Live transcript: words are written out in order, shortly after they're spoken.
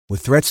With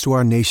threats to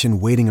our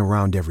nation waiting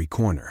around every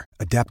corner,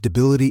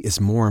 adaptability is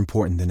more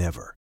important than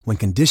ever. When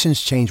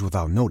conditions change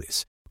without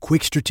notice,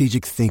 quick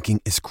strategic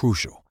thinking is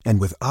crucial.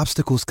 And with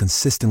obstacles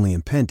consistently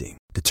impending,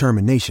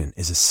 determination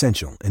is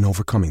essential in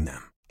overcoming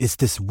them. It's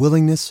this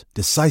willingness,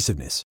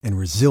 decisiveness, and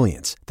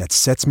resilience that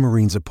sets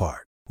Marines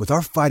apart. With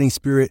our fighting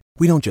spirit,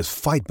 we don't just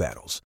fight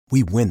battles,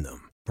 we win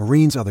them.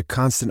 Marines are the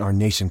constant our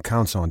nation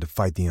counts on to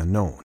fight the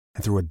unknown.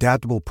 And through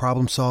adaptable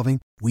problem solving,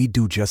 we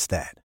do just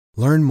that.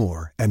 Learn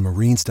more at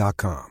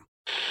marines.com.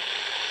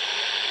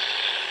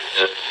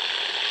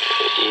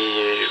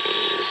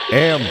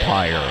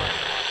 Empire.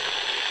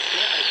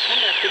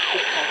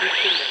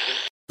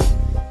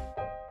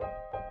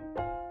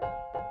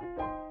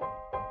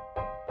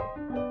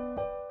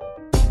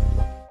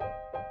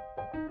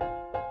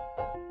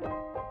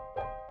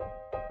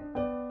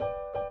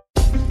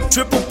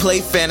 Triple Play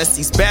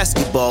Fantasies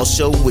basketball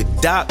show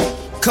with Doc,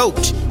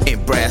 Coach,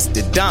 and Brass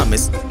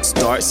Damas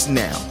starts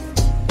now.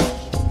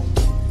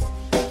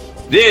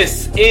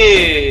 This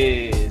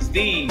is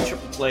the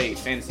Triple Play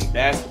Fantasy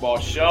Basketball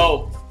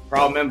Show.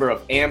 Proud member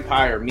of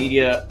Empire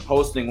Media,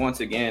 hosting once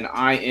again.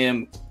 I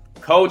am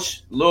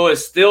Coach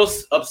Lewis, still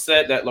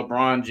upset that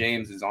LeBron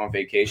James is on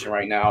vacation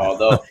right now,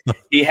 although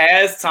he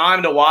has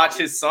time to watch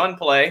his son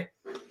play.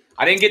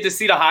 I didn't get to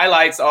see the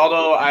highlights,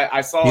 although I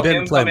saw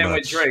him come in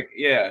with Drake.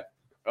 Yeah.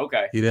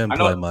 Okay. He didn't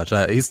play much.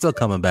 He's still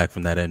coming back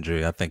from that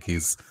injury. I think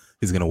he's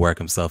going to work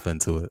himself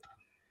into it.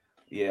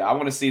 Yeah, I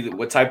want to see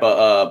what type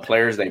of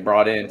players they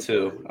brought in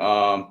too.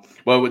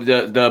 Well,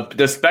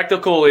 the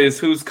spectacle is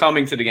who's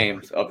coming to the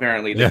games.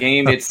 Apparently, the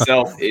game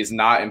itself is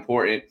not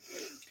important.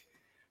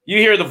 You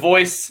hear the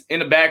voice in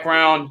the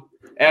background,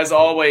 as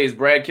always.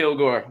 Brad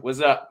Kilgore, what's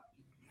up?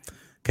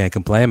 Can't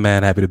complain,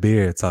 man. Happy to be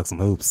here. Talk some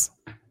hoops.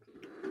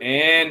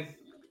 And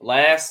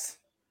last,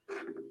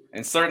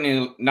 and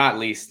certainly not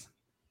least,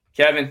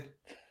 Kevin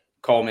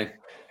Coleman.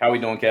 How we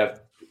doing, Kev?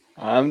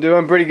 I'm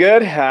doing pretty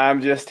good.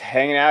 I'm just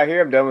hanging out here.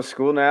 I'm done with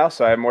school now,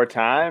 so I have more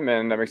time,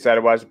 and I'm excited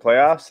to watch the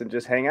playoffs and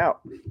just hang out.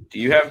 Do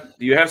you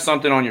have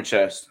something on your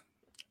chest?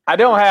 I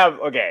don't have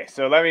 – okay,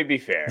 so let me be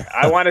fair.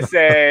 I want to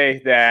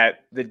say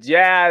that the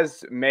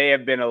Jazz may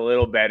have been a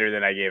little better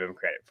than I gave them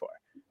credit for.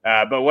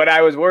 But what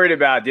I was worried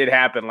about did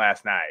happen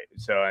last night,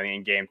 so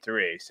in Game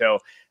 3. So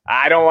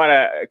I don't want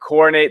to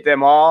coordinate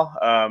them all,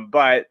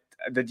 but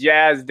the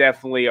Jazz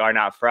definitely are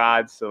not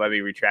frauds, so let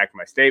me retract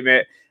my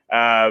statement.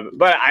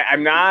 But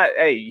I'm not.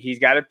 Hey, he's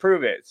got to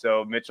prove it.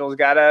 So Mitchell's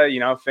got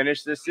to,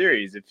 finish this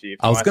series if he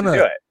wants to do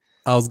it.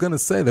 I was gonna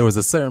say there was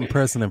a certain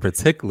person in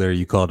particular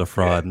you called a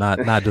fraud,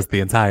 not just the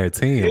entire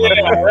team. Yeah,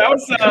 that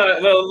was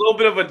a little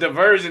bit of a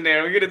diversion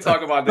there. We're gonna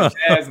talk about the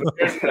Jazz, but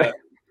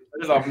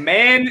there's a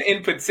man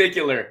in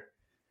particular.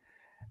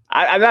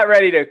 I'm not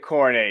ready to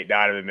coronate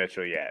Donovan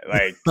Mitchell yet.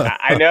 Like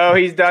I know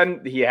he's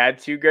done. He had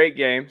 2 great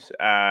games.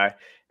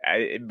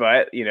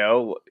 But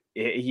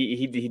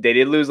they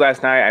did lose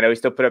last night. I know he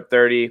still put up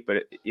 30, but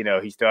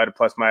he still had a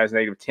plus minus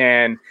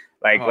 -10.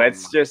 Like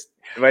let's just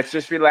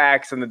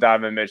relax on the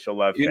Donovan Mitchell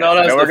love. We're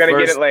gonna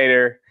get it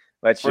later.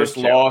 Let's first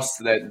just loss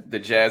that the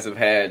Jazz have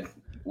had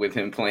with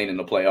him playing in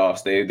the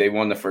playoffs. They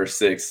won the first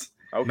 6.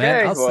 Okay,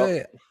 man,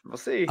 we'll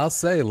see. I'll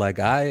say like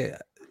I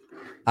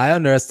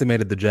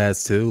underestimated the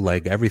Jazz too.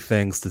 Like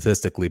everything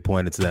statistically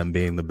pointed to them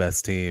being the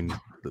best team,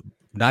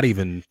 not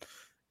even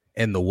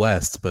in the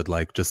West, but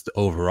like just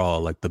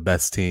overall, like the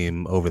best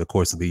team over the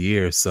course of the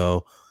year.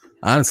 So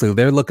honestly,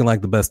 they're looking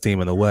like the best team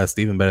in the West,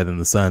 even better than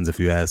the Suns, if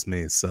you ask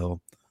me.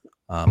 So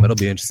it'll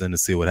be interesting to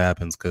see what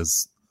happens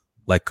because,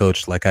 like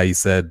Coach, like how you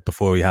said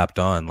before we hopped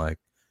on, like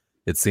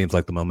it seems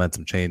like the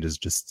momentum changes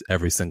just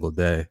every single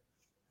day.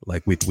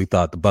 Like we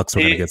thought the Bucks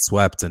were going to get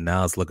swept, and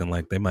now it's looking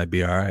like they might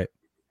be all right.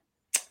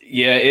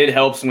 Yeah, it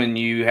helps when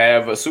you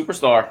have a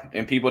superstar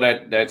and people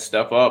that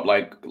step up,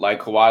 like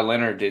Kawhi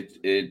Leonard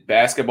did.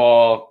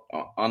 Basketball,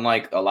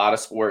 unlike a lot of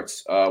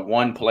sports,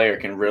 one player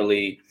can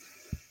really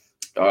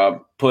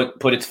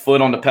put its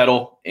foot on the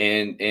pedal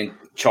and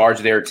charge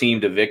their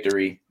team to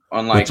victory.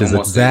 Unlike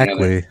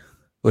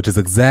which is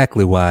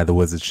exactly why the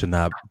Wizards should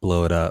not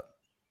blow it up.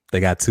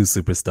 They got 2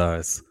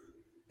 superstars.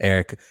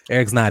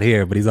 Eric's not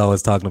here, but he's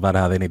always talking about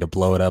how they need to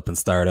blow it up and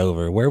start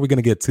over. Where are we going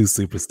to get 2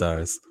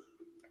 superstars?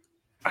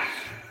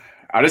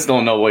 I just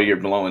don't know what you're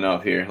blowing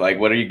up here. Like,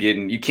 what are you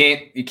getting? You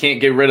can't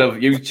get rid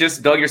of. You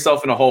just dug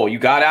yourself in a hole. You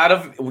got out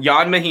of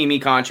Jan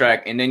Mahimi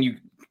contract, and then you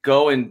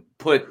go and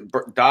put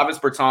Davis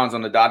Bertans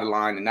on the dotted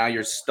line, and now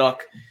you're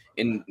stuck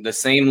in the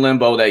same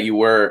limbo that you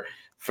were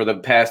for the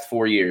past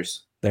 4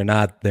 years. They're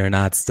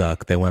not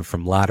stuck. They went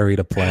from lottery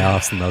to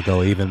playoffs, and they'll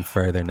go even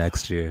further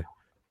next year.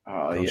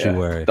 Oh, Don't you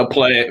worry. The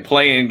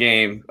play-in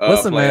game.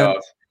 Listen, playoffs.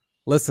 man.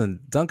 Listen,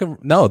 Duncan.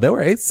 No, they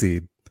were 8th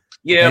seed.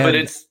 Yeah, but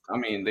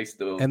they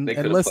still and could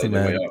have listen, played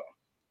their man. way up.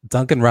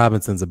 Duncan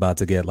Robinson's about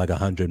to get like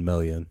 $100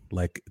 million.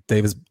 Like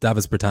Davis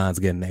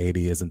Bertans getting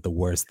 80 isn't the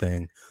worst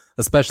thing,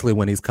 especially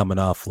when he's coming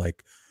off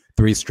like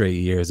 3 straight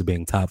years of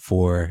being top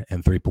 4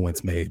 and 3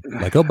 points made.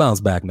 Like he'll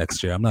bounce back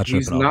next year. I'm not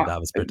tripping on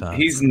Davis Bertans.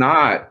 He's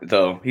not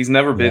though. He's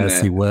never been there.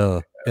 Yes, he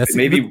will. Yes,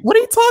 maybe. What are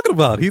you talking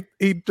about? He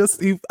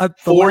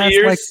 4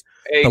 years. Like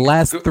Hey, the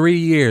last 3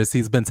 years,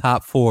 he's been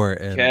top 4.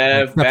 And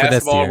Kev,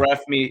 basketball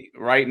ref me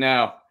right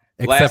now.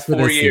 Last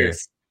 4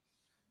 years.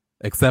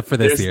 Except for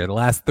this year. The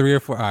last 3 or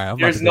 4. All right,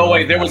 there's no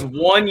way. There was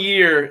 1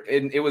 year,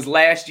 and it was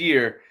last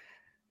year,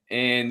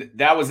 and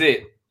that was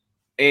it.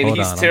 And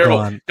he's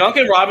terrible.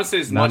 Duncan Robinson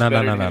is much better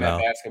than him at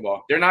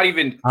basketball. They're not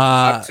even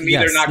to me.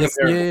 They're not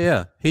comparable.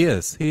 Yeah. He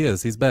is.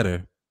 He's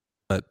better,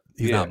 but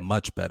he's not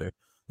much better.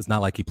 It's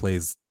not like he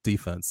plays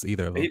defense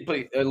either of them.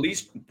 He at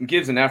least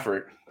gives an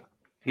effort.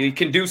 He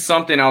can do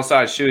something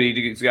outside shooting.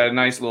 He's got a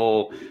nice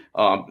little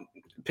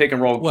pick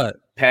and roll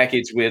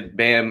package with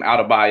Bam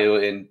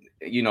Adebayo, and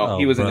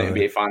he was in the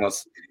NBA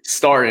Finals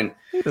starting.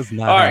 He does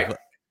not. All right.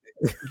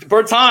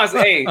 Bertans,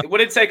 hey,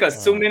 would it take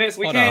us 2 minutes?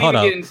 We can't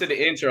even get into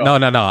the intro.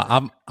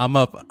 No. I'm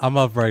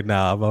up right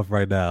now.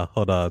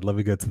 Hold on. Let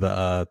me get to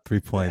the 3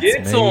 points.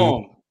 Get to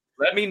him.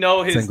 Let me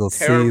know his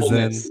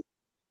terribleness.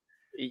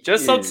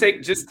 Just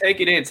take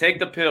it in. Take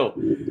the pill.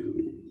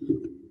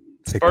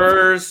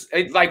 Spurs.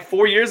 Like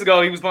 4 years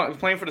ago, he was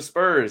playing for the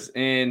Spurs,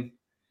 and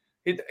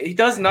he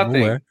does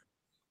nothing.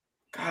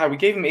 God, we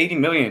gave him $80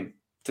 million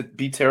to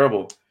be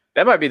terrible.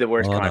 That might be the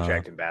worst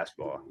contract in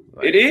basketball.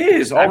 It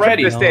is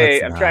already.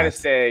 I'm trying to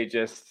stay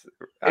just.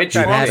 It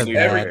trumps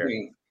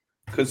everything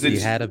because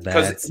he's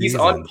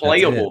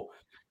unplayable.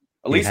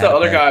 At least the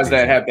other guys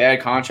that have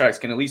bad contracts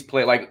can at least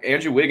play. Like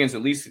Andrew Wiggins,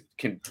 at least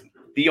can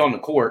be on the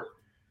court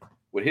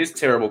with his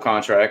terrible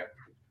contract.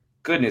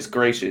 Goodness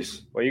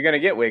gracious! Well, you're gonna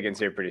get Wiggins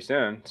here pretty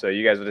soon, so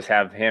you guys will just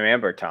have him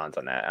and Bertans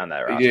on that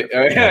roster.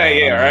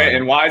 Yeah, right.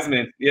 And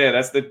Wiseman,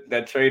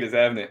 that trade is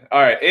happening. All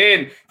right,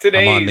 and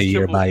today I'm on the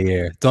year by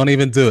year. Don't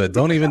even do it.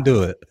 Let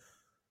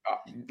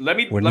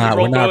me roll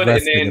through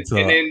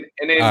it,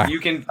 and then you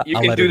can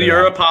do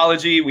your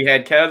apology. We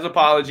had Kev's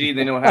apology,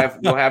 then we'll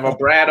have a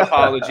Brad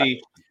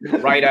apology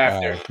right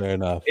after. Fair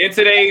enough. In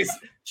today's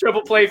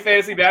Triple Play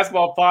Fantasy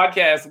Basketball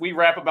Podcast, we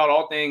rap about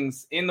all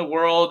things in the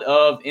world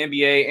of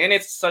NBA, and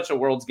it's such a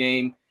world's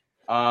game.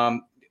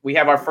 We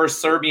have our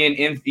first Serbian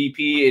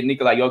MVP in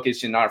Nikola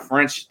Jokic and our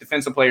French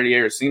Defensive Player of the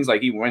Year. It seems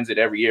like he wins it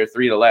every year,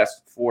 3 of the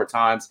last 4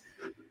 times.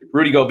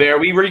 Rudy Gobert.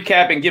 We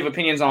recap and give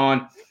opinions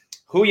on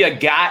who you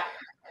got,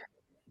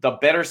 the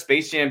better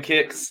Space Jam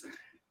kicks.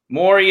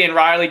 Morey and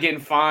Riley getting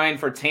fined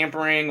for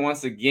tampering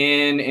once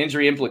again,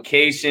 injury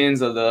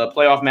implications of the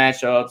playoff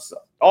matchups,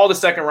 all the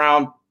second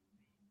round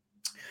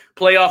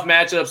playoff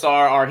matchups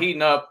are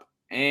heating up.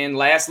 And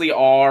lastly,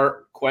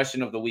 our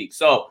question of the week.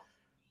 So,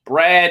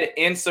 Brad,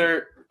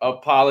 insert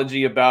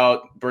apology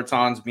about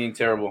Bertans being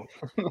terrible.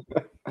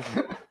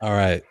 All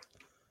right.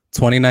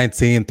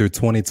 2019 through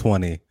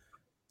 2020,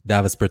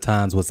 Davis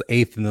Bertans was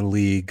 8th in the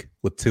league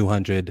with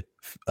 200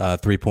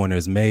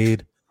 3-pointers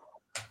made.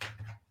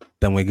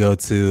 Then we go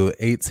to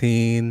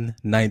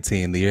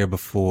 18-19, the year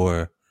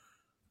before.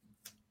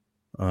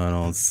 I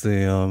don't see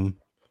him.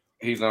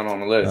 He's not on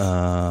the list.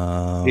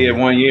 He had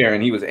 1 year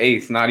and he was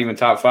 8th, not even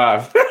top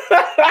 5.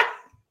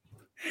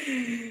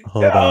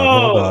 Hold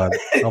on.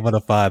 I'm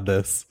gonna find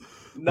this.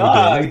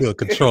 Let me do a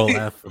control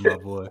F for my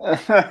boy.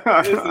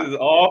 This is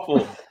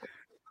awful.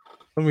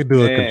 Let me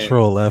do a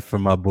control F for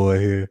my boy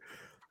here.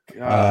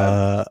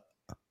 God.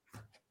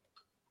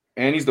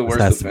 And he's the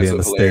worst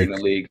defensive player in the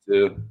league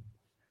too.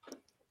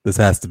 This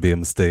has to be a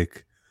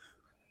mistake.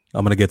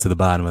 I'm gonna get to the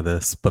bottom of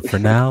this, but for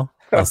now,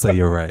 I'll say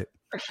you're right.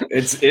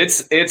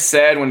 It's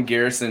sad when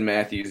Garrison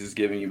Matthews is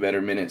giving you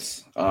better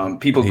minutes.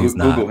 People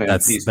Google him.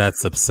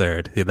 That's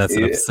absurd. That's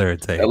an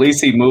absurd take. At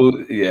least he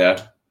moved. Yeah.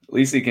 At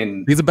least he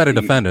can. He's a better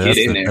defender.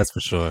 That's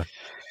for sure.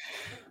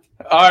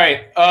 All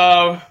right.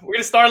 We're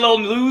gonna start a little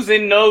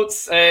losing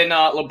notes, and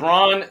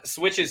LeBron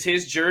switches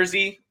his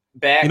jersey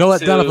back. You know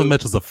what? Donovan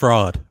Mitchell's a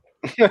fraud.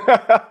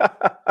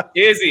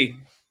 Is he?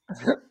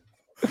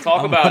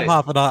 Talk about it.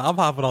 I'm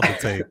hopping off the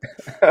tape.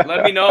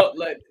 Let me know.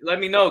 Let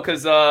me know,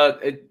 because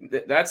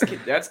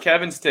that's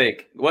Kevin's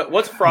take.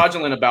 What's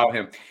fraudulent about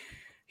him?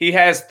 He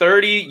has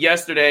 30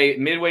 yesterday.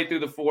 Midway through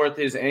the fourth,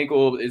 his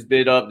ankle is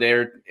bit up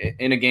there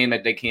in a game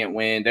that they can't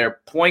win. Their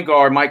point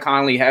guard Mike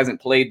Conley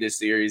hasn't played this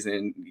series,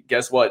 and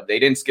guess what? They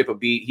didn't skip a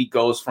beat. He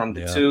goes from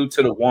the 2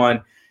 to the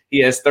 1. He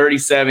has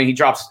 37. He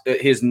drops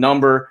his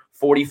number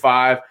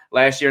 45.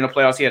 Last year in the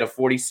playoffs, he had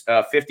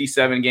a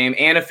 57 game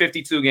and a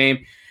 52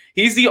 game.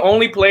 He's the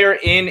only player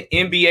in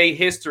NBA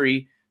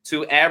history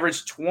to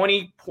average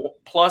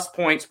 20-plus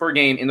points per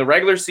game in the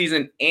regular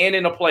season and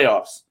in the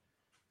playoffs.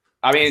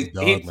 I mean,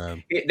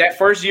 that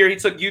first year he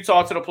took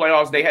Utah to the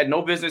playoffs. They had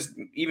no business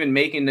even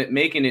making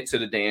it to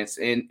the dance,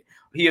 and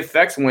he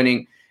affects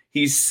winning.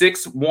 He's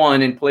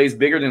 6'1" and plays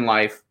bigger than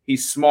life.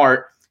 He's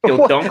smart.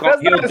 He'll dunk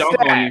on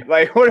you.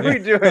 Like, what are we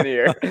doing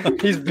here?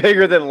 He's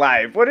bigger than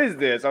life. What is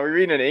this? Are we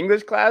reading an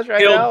English class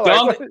right now?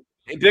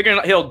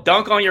 He'll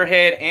dunk on your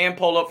head and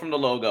pull up from the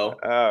logo.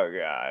 Oh,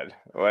 God.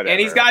 Whatever. And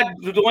he's got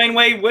Dwayne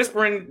Wade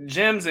whispering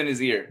gems in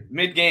his ear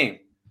mid-game.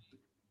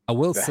 I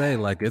will say,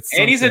 like, it's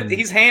and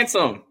he's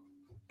handsome.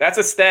 That's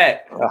a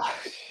stat.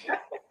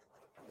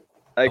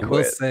 I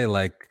will say,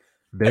 like,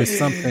 there's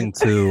something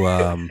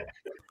to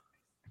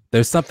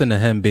there's something to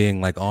him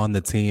being like on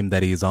the team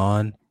that he's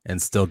on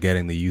and still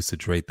getting the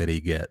usage rate that he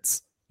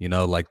gets. You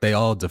know, like they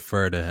all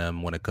defer to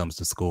him when it comes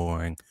to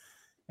scoring.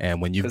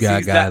 And when you've 'Cause got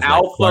he's guys the like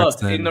alpha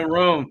Clarkson in the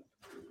room.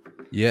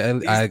 Yeah,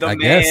 He's I the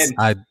guess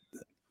man.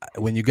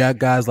 when you got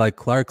guys like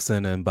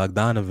Clarkson and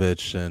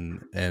Bogdanovich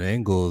and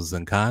Ingles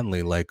and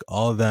Conley, like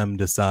all of them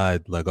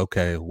decide like,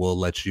 okay, we'll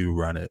let you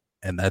run it.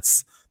 And that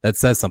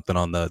says something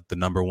on the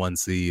number one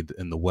seed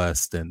in the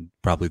West and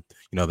probably,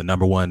 the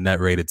number one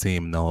net rated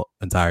team in the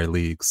entire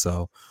league.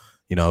 So,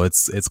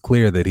 it's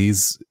clear that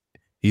he's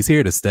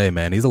here to stay,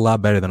 man. He's a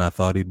lot better than I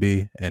thought he'd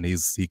be, and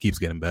he keeps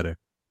getting better.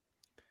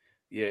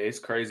 Yeah, it's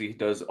crazy. He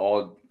does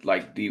all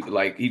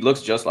he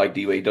looks just like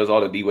D-Wade. He does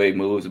all the D-Wade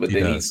moves, but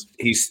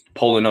he's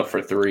pulling up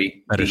for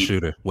three. Better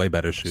shooter, way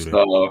better shooter.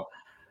 So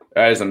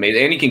that is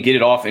amazing. And he can get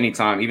it off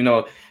anytime. Even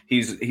though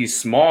he's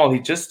small, he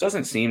just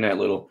doesn't seem that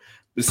little.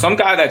 There's some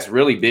guy that's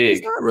really big.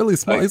 He's not really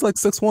small. He's like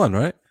 6'1",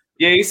 right?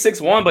 Yeah, he's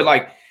 6'1", but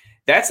like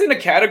that's in the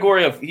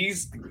category of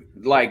he's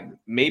like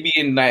maybe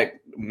in that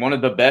one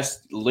of the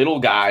best little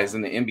guys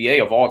in the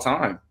NBA of all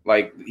time.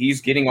 Like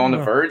he's getting on the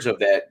verge of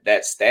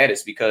that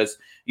status because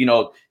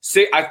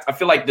I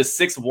feel like the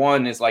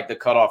 6'1" is like the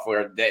cutoff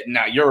where that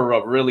now you're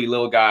a really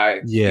little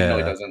guy. Yeah,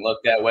 it doesn't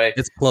look that way.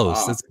 It's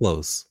close. It's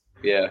close.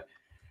 Yeah.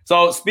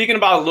 So speaking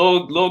about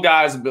little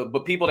guys,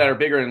 but people that are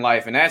bigger in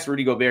life, and that's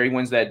Rudy Gobert. He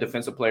wins that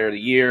Defensive Player of the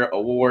Year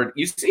award.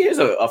 You see his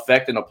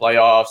effect in the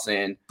playoffs,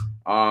 and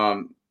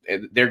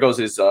there goes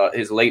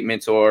his late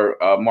mentor,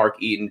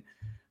 Mark Eaton.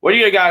 What are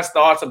your guys'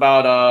 thoughts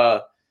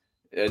about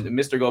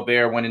Mr.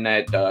 Gobert winning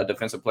that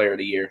Defensive Player of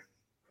the Year?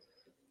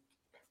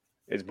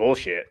 It's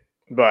bullshit.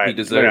 But he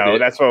deserved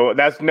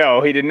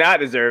it. He did not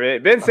deserve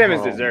it. Ben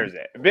Simmons deserves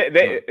it.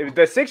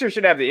 The Sixers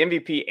should have the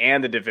MVP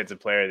and the Defensive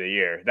Player of the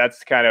Year.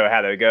 That's kind of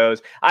how that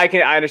goes. I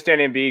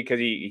understand Embiid because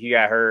he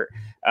got hurt.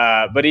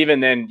 But even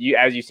then,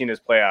 as you've seen his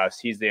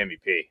playoffs, he's the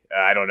MVP.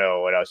 I don't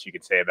know what else you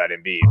could say about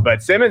Embiid,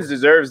 but Simmons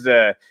deserves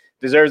the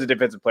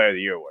Defensive Player of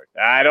the Year award.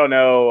 I don't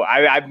know.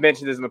 I've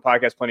mentioned this in the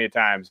podcast plenty of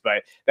times,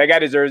 but that guy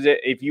deserves it.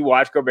 If you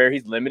watch Gobert,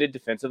 he's limited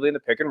defensively in the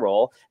pick and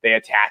roll. They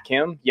attack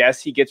him.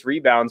 Yes, he gets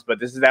rebounds, but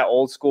this is that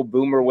old school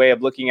boomer way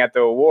of looking at the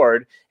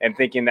award and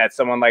thinking that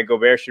someone like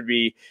Gobert should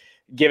be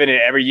given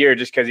it every year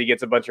just because he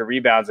gets a bunch of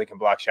rebounds and can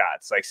block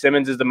shots. Like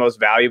Simmons is the most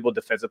valuable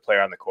defensive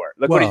player on the court.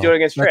 Look what he's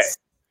doing against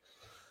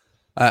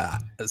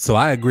Trae. So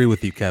I agree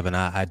with you, Kevin.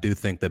 I do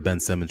think that Ben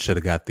Simmons should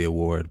have got the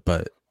award,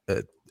 but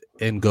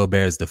in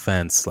Gobert's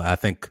defense, I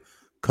think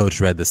Coach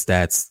read the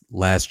stats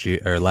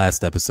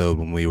last episode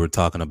when we were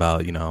talking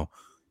about,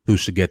 who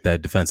should get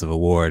that defensive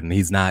award. And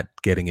he's not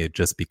getting it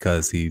just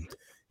because he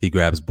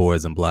grabs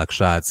boards and blocks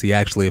shots. He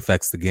actually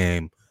affects the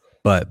game,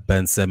 but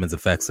Ben Simmons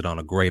affects it on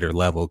a greater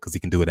level because he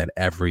can do it at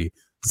every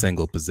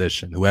single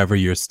position. Whoever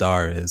your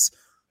star is,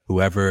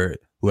 whoever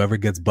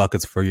gets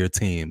buckets for your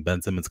team,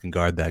 Ben Simmons can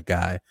guard that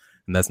guy.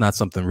 And that's not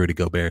something Rudy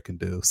Gobert can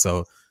do.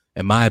 So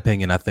in my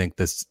opinion, I think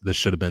this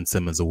should have been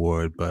Simmons'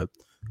 award, but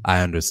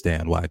I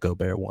understand why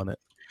Gobert won it.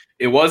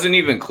 It wasn't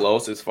even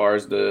close as far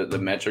as the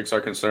metrics are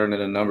concerned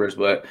and the numbers,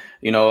 but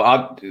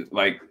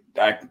I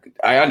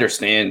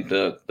understand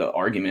the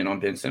argument on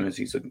Ben Simmons.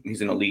 He's an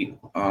elite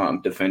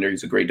defender.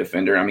 He's a great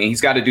defender. I mean,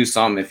 he's got to do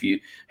something if you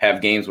have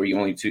games where you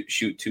only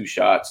shoot two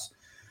shots.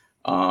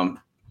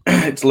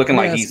 It's looking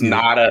like he's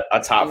not a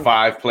top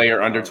 5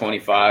 player under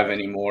 25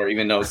 anymore,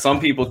 even though some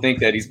people think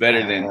that he's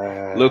better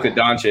than Luka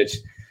Doncic.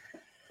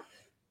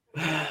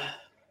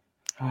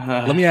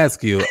 Let me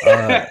ask you,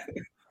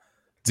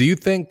 do you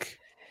think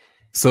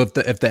so if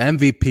the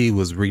MVP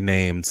was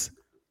renamed,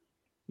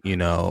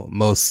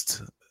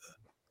 most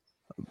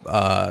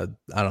I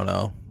don't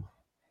know,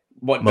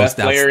 what most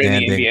best player in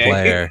the NBA?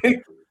 Player.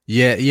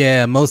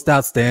 yeah, most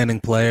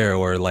outstanding player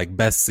or like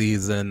best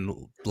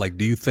season, like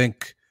do you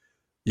think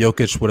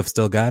Jokic would have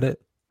still got it?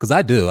 Because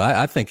I do.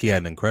 I think he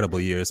had an incredible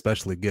year,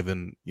 especially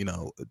given,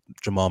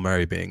 Jamal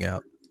Murray being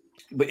out.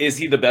 But is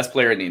he the best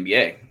player in the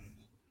NBA?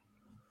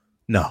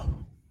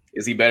 No.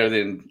 Is he better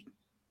than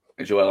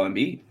Joel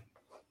Embiid?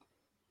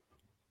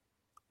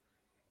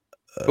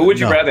 Who would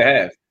you rather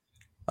have?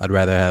 I'd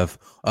rather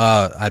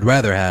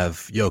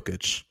have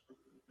Jokic.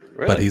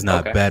 Really? But he's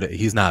not better.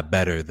 He's not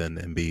better than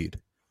Embiid.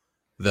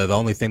 The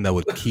only thing that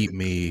would keep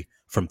me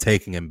from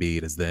taking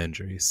Embiid is the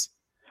injuries.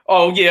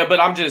 Oh yeah, but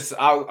I'm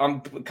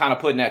kind of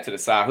putting that to the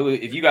side.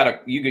 If you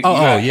got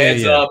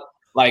heads up,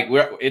 like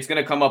it's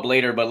gonna come up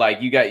later, but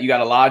like you got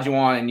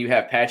Olajuwon and you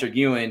have Patrick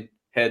Ewing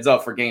heads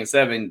up for Game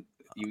 7.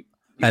 You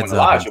heads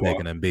up, I'm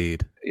taking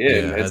Embiid.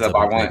 Yeah, heads up,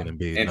 I want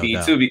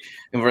Embiid too.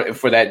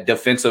 For that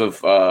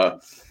defensive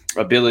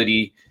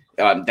ability,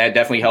 that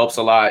definitely helps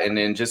a lot. And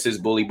then just his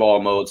bully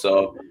ball mode.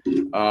 So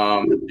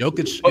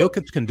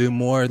Jokic can do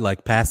more,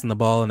 like passing the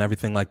ball and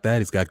everything like that.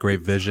 He's got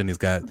great vision. He's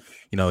got,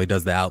 he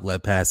does the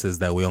outlet passes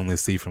that we only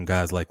see from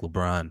guys like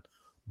LeBron.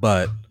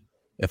 But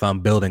if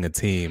I'm building a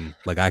team,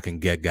 like I can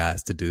get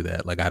guys to do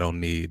that. Like I don't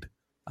need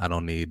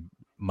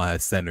my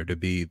center to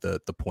be the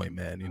point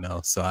man,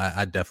 So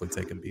I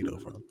definitely take Embiid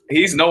over him.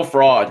 He's no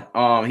fraud.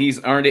 He's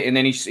earned it, and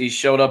then he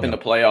showed up in the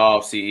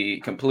playoffs.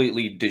 He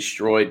completely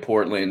destroyed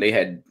Portland.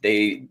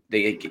 He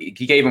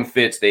gave him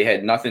fits. They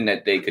had nothing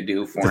that they could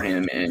do for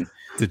him. And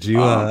did you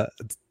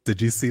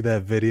Did you see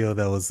that video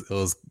that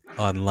was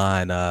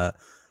online?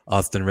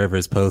 Austin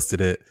Rivers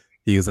posted it.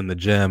 He was in the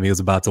gym. He was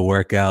about to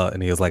work out,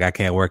 and he was like, "I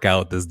can't work out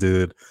with this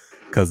dude,"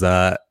 because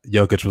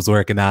Jokic was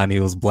working out and he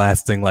was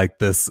blasting like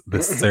this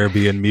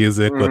Serbian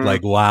music with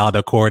like wild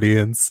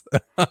accordions.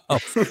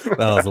 That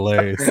was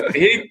hilarious.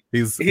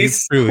 He's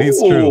true. Cool. He's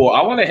true.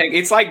 I want to hang.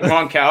 It's like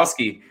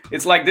Gronkowski.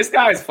 It's like this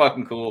guy is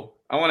fucking cool.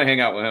 I want to hang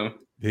out with him.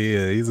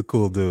 Yeah, he's a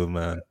cool dude,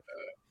 man.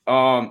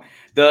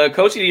 The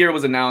coach of the year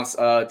was announced.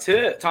 Tom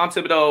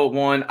Thibodeau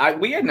won.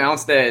 We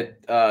announced that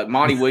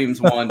Monty Williams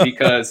won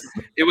because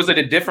it was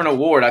a different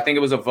award. I think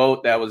it was a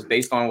vote that was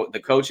based on the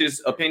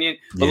coach's opinion.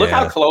 But look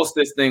how close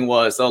this thing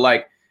was. So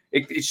like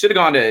it should have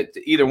gone to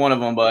either one of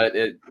them. But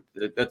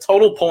the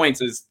total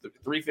points is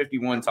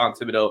 351 Tom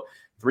Thibodeau,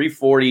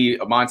 340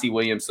 Monty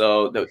Williams.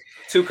 So the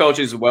two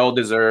coaches well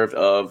deserved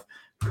of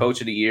coach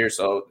of the year.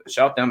 So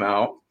shout them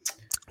out.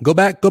 Go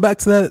back to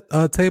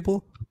that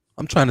table.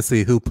 I'm trying to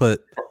see who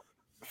put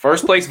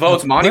first place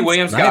votes. Monty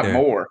Williams got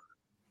more.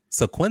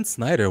 So Quinn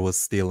Snyder was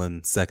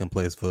stealing second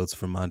place votes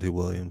from Monty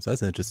Williams.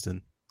 That's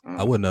interesting.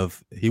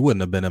 He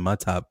wouldn't have been in my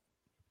top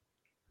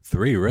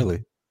 3,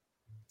 really.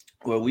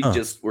 Well, we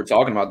just were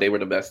talking about they were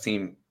the best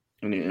team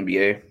in the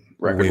NBA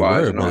record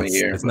wise on the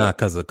year. It's not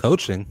because of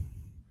coaching.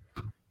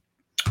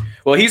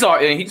 Well, he's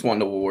won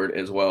the award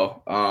as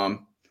well.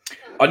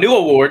 A new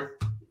award,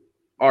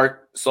 our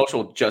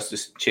Social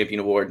Justice Champion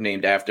Award,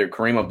 named after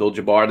Kareem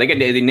Abdul-Jabbar.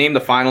 They named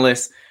the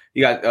finalists.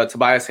 You got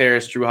Tobias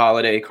Harris, Drew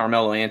Holiday,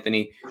 Carmelo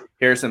Anthony,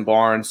 Harrison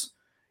Barnes,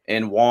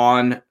 and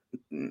Juan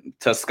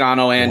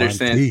Toscano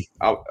Anderson.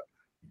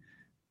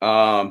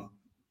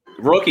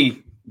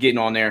 Rookie getting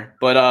on there.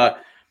 But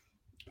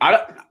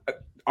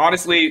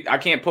honestly, I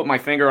can't put my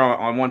finger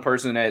on one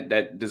person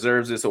that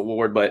deserves this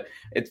award, but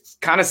it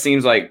kind of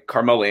seems like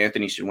Carmelo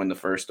Anthony should win the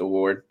first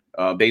award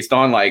based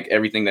on like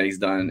everything that he's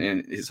done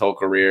in his whole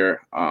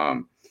career,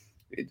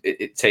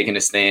 taking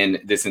a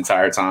stand this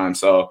entire time.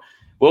 So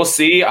we'll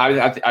see.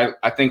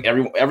 I think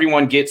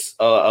everyone gets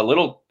a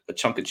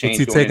chunk of change.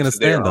 What's he taking a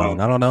stand on?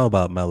 I don't know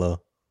about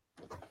Melo.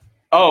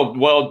 Oh,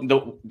 well,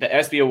 the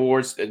ESPY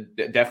Awards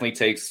definitely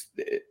takes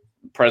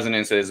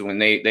precedence as when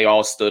they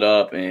all stood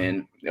up.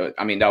 And,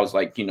 I mean, that was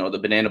like, the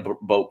Banana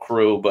Boat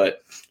crew.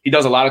 But he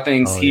does a lot of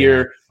things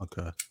here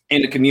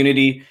in the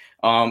community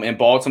in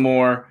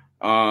Baltimore.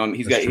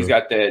 He's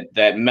got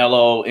that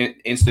Melo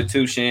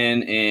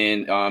institution,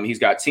 and he's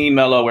got Team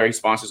Melo where he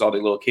sponsors all the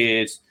little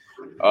kids.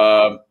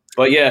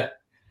 But yeah,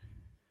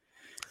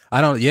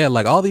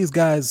 like all these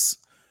guys,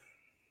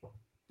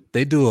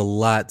 they do a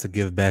lot to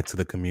give back to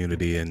the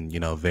community in,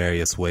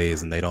 various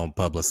ways, and they don't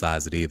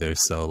publicize it either.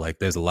 So like,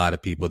 there's a lot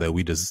of people that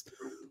we just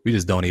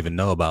don't even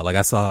know about. Like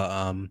I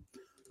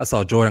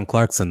saw Jordan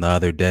Clarkson the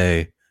other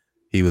day.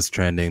 He was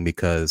trending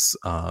because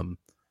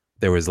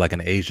there was like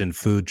an Asian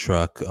food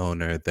truck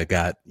owner that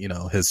got,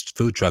 his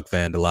food truck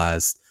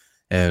vandalized,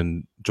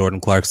 and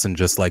Jordan Clarkson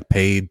just like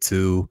paid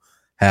to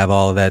have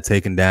all of that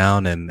taken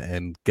down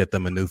and get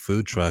them a new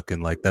food truck.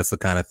 And like, that's the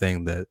kind of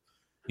thing that,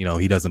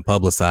 he doesn't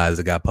publicize.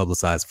 It got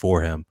publicized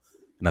for him.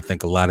 And I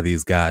think a lot of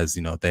these guys,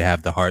 they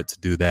have the heart to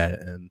do that,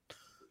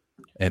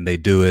 and they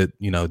do it,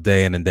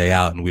 day in and day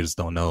out, and we just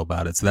don't know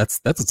about it. So that's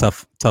a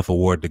tough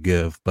award to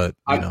give. But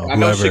I know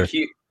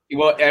Shaquille.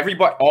 Well,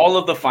 everybody, all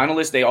of the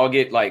finalists, they all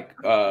get like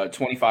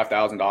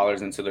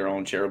 $25,000 into their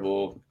own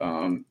charitable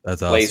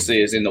places,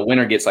 awesome. And the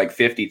winner gets like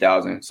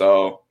 $50,000.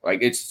 So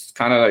like, it's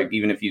kind of like,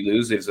 even if you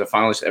lose, if it's a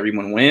finalist,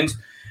 everyone wins.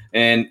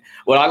 And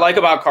what I like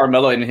about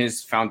Carmelo and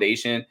his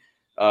foundation,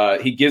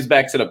 he gives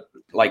back to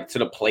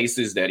the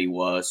places that he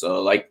was.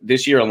 So like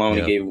this year alone,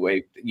 he gave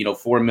away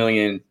 $4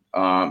 million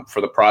for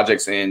the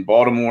projects in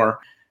Baltimore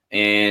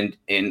and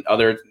in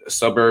other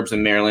suburbs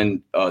in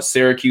Maryland,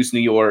 Syracuse, New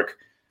York.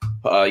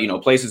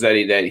 Places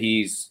that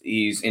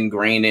he's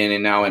ingrained in,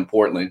 and now in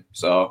Portland.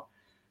 So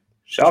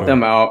shout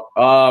them out.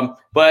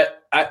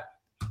 But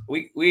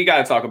we got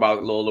to talk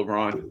about Lil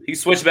LeBron. He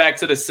switched back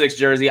to the 6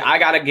 jersey. I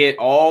got to get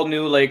all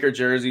new Laker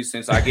jerseys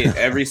since I get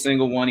every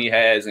single one he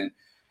has, and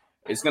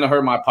it's gonna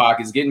hurt my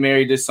pockets. Getting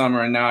married this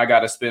summer, and now I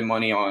got to spend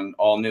money on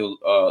all new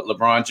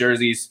LeBron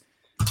jerseys.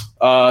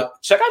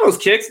 Check out those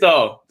kicks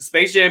though.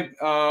 Space Jam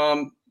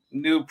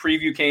new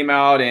preview came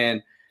out,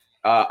 and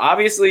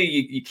obviously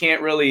you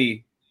can't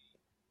really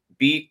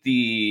beat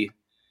the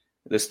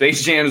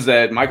Space Jams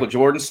that Michael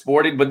Jordan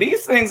sported, but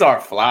these things are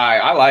fly.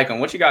 I like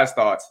them. What you guys'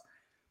 thoughts?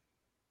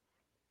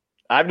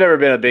 I've never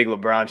been a big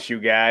LeBron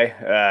shoe guy.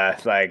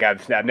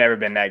 I've never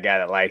been that guy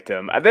that liked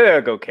him. I think they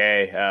look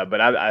okay,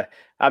 but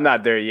I'm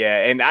not there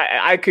yet, and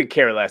I could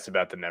care less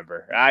about the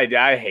number.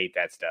 I hate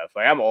that stuff.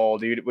 Like, I'm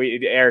old, dude.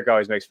 Eric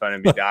always makes fun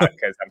of me, Doc,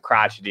 because I'm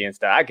crotchety and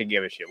stuff. I could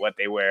give a shit what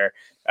they wear.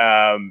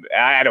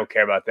 I don't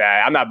care about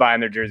that. I'm not buying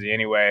their jersey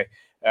anyway.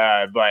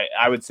 But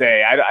I would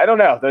say I don't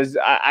know. Those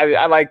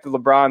I like the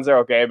LeBrons, are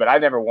okay, but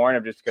I've never worn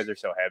them just because they're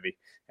so heavy,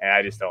 and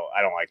I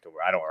don't like to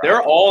wear. I don't wear.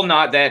 They're all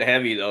not that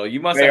heavy though. You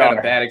must have had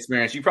a bad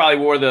experience. You probably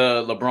wore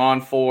the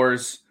LeBron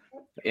 4s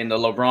and the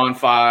LeBron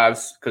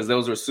 5s because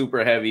those were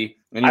super heavy.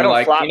 And you're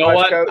like, you know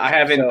what? Coach, I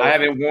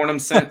haven't worn them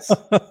since.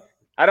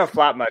 I don't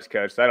flop much,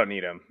 Coach, so I don't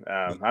need him.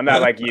 I'm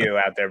not like you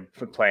out there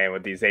playing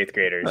with these 8th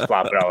graders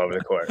flopping all over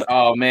the court.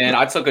 Oh, man,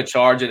 I took a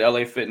charge at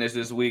LA Fitness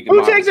this week.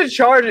 Who takes a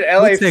charge at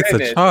LA Who takes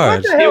Fitness? a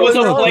charge? It was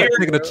a player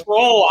taking a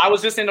control. I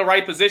was just in the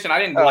right position. I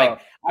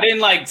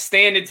didn't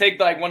stand and take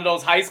like one of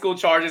those high school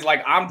charges.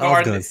 Like I'm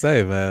guarding. I was gonna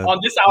say, man. On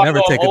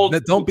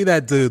this Don't be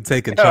that dude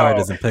taking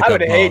charges and pick up. I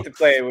would hate to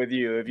play with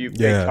you if you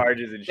take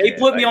charges and shit. They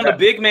put me on the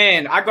big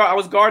man. I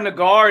was guarding the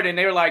guard, and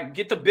they were like,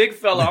 "Get the big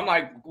fella." I'm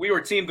like, we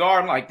were team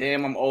guard. I'm like,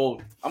 damn, I'm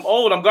old.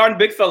 I'm guarding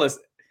big fellas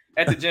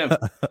at the gym.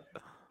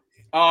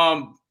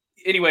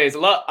 Anyways,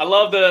 I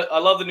love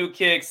the new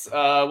kicks.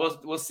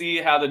 We'll see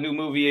how the new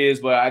movie is,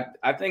 but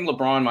I think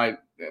LeBron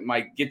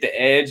might get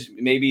the edge.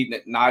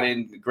 Maybe not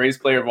in the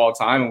greatest player of all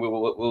time, and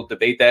we'll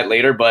debate that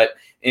later. But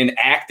in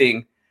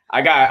acting,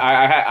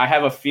 I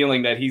have a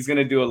feeling that he's going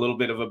to do a little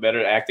bit of a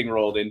better acting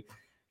role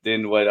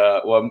than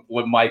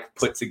what Mike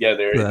put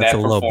together in that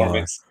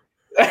performance.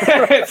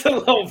 It's a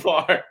low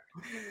bar.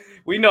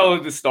 We know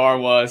who the star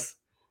was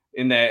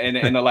in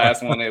the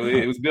last one.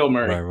 It was Bill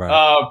Murray. Right.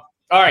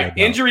 All right,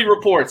 injury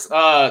reports.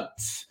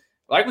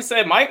 Like we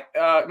said, Mike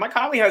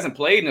Conley hasn't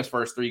played in his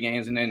first 3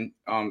 games, and then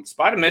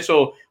Spider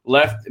Mitchell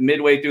left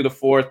midway through the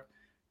 4th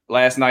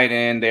last night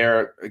in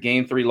their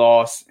Game 3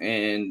 loss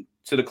and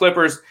to the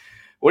Clippers.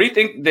 What do you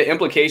think the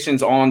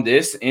implications on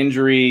this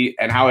injury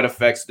and how it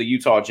affects the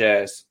Utah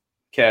Jazz,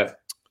 Kev?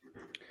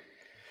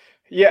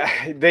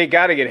 Yeah, they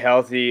got to get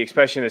healthy,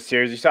 especially in the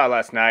series. You saw it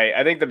last night.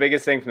 I think the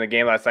biggest thing from the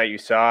game last night you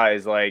saw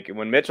is like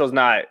when Mitchell's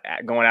not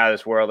going out of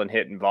this world and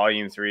hitting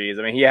volume threes.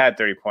 I mean, he had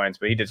 30 points,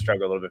 but he did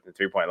struggle a little bit from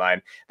the 3-point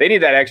line. They need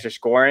that extra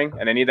scoring,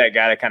 and they need that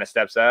guy that kind of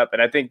steps up.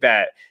 And I think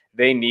that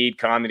they need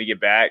Conley to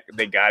get back.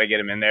 They got to get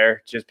him in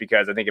there just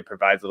because I think it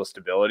provides a little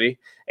stability.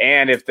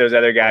 And if those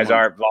other guys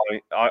aren't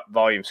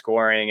volume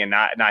scoring and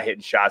not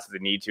hitting shots that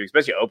they need to,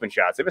 especially open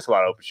shots, they missed a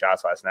lot of open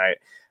shots last night.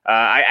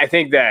 I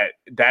think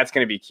that's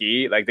going to be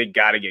key. Like they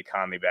got to get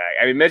Conley back.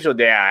 I mean, Mitchell,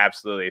 yeah,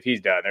 absolutely. If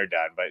he's done, they're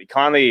done. But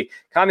Conley's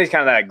kind of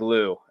that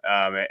glue,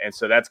 and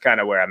so that's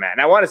kind of where I'm at.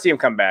 And I want to see him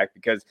come back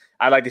because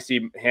I'd like to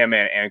see him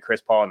and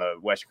Chris Paul in the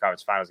Western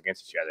Conference Finals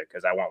against each other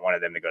because I want one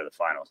of them to go to the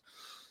finals.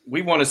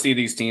 We want to see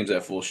these teams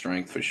at full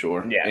strength for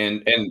sure. Yeah,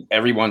 and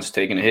everyone's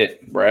taking a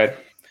hit. Brad,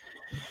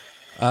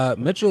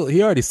 Mitchell,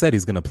 he already said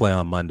he's going to play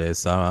on Monday,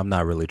 so I'm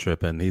not really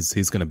tripping.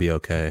 He's going to be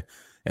okay.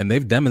 And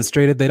they've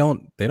demonstrated they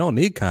don't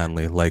need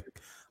Conley. Like,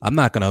 I'm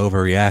not going to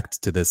overreact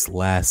to this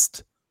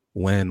last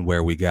win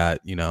where we got,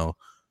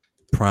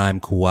 prime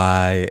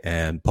Kawhi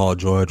and Paul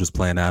George was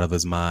playing out of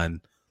his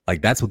mind.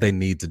 Like, that's what they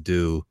need to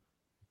do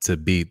to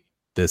beat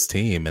this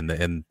team.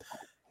 And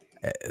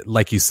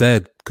like you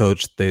said,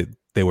 Coach,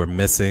 they were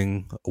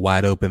missing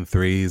wide open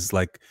threes.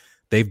 Like,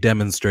 they've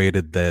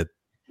demonstrated that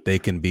they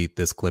can beat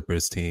this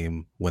Clippers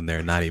team when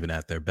they're not even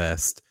at their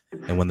best.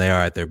 And when they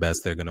are at their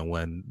best, they're going to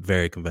win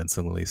very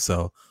convincingly.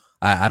 So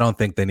I don't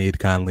think they need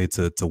Conley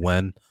to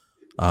win.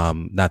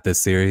 Not this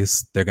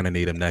series. They're going to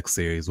need him next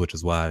series, which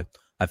is why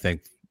I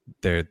think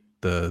the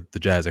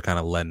Jazz are kind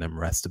of letting him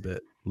rest a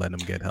bit, letting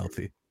him get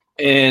healthy.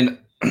 And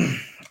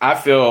I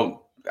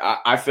feel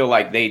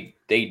like they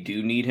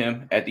do need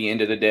him at the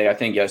end of the day. I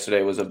think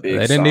yesterday was a big.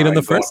 They didn't need him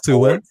the first 2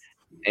 wins.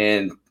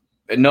 And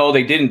no,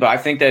 they didn't. But I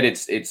think that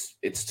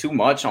it's too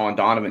much on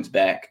Donovan's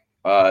back.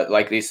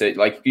 Like they said,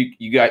 like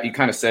you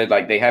kind of said,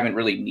 like they haven't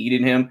really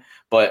needed him,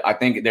 but I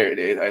think there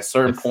at a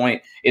certain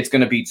point it's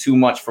going to be too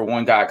much for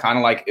one guy, kind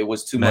of like it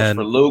was too much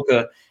for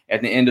Luka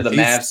at the end of the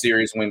Mavs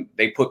series when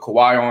they put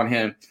Kawhi on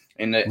him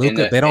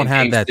they don't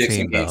have that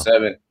team Game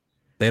 7.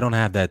 They don't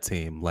have that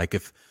team. Like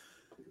if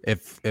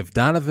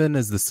Donovan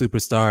is the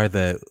superstar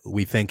that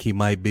we think he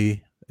might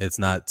be, it's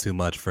not too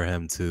much for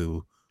him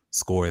to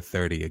score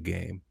 30 a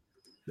game.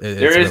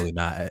 It's really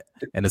not.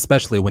 And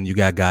especially when you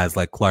got guys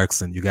like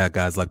Clarkson, you got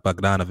guys like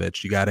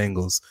Bogdanovich, you got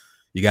Ingles,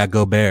 you got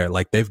Gobert.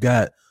 Like they've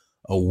got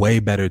a way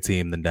better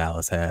team than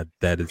Dallas had.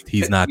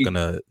 He's not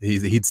gonna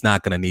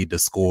need to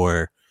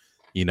score,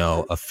 a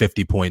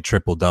 50-point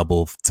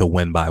triple-double to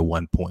win by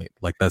 1 point.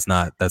 Like that's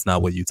not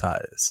what Utah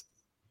is.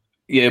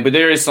 Yeah, but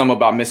there is some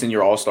about missing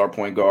your all-star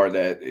point guard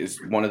that is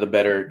one of the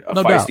better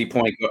feisty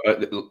point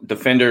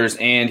defenders,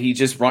 and he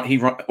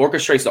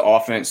orchestrates the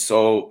offense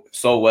so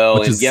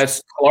well. And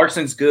yes,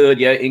 Clarkson's good.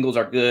 Yeah, Ingles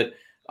are good,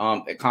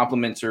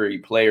 complementary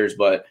players,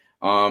 but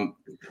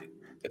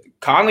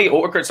Conley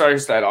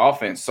orchestrates that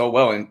offense so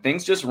well, and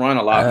things just run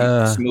a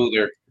lot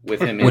smoother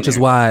with him. Which is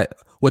why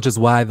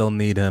they'll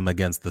need him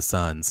against the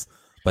Suns,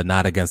 but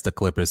not against the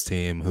Clippers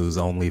team whose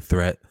only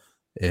threat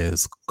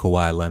is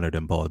Kawhi Leonard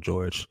and Paul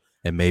George.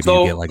 And maybe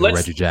you get like a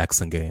Reggie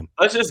Jackson game.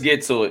 Let's just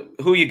get to it.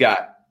 Who you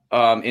got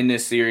in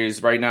this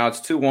series? Right now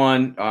it's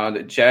 2-1.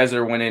 The Jazz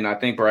are winning. I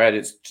think Brad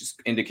has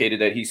just indicated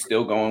that he's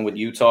still going with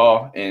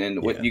Utah.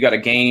 And you got a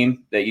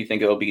game that you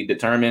think it'll be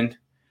determined?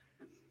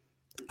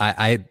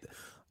 I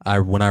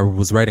when I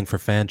was writing for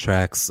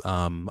Fantrax,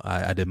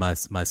 I did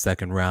my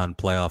second round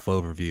playoff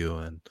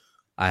overview, and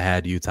I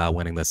had Utah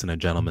winning this in a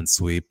gentleman's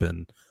sweep,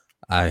 and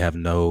I have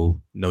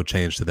no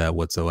change to that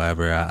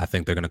whatsoever. I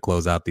think they're going to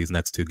close out these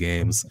next 2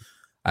 games.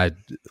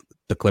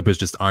 The Clippers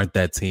just aren't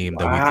that team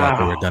that we thought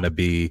they were going to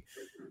be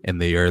in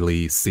the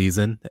early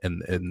season.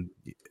 And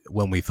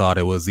when we thought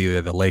it was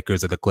either the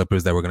Lakers or the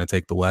Clippers that were going to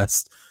take the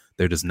West,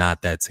 they're just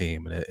not that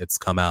team. And it's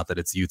come out that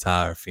it's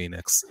Utah or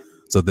Phoenix.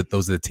 So that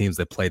those are the teams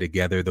that play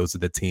together. Those are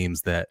the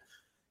teams that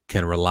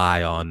can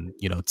rely on,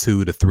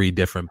 2 to 3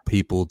 different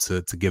people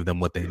to give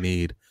them what they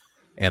need.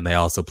 And they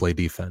also play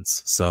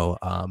defense. So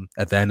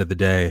at the end of the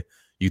day,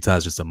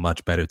 Utah's just a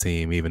much better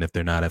team, even if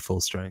they're not at full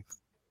strength.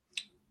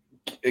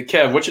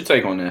 Kev, what's your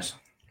take on this?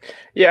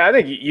 Yeah, I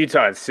think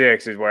Utah at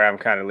 6 is where I'm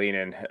kind of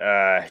leaning,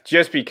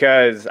 just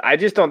because I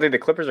just don't think the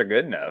Clippers are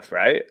good enough,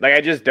 right? Like,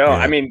 I just don't.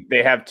 Yeah. I mean,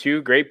 they have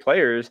 2 great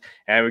players,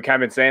 and we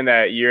kind of been saying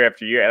that year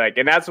after year. Like,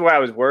 and that's why I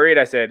was worried.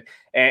 I said,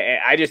 and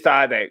I just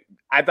thought that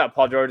I thought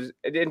Paul George,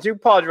 and to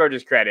Paul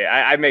George's credit,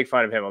 I make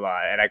fun of him a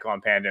lot, and I call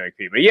him Pandemic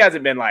Pete, but he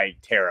hasn't been like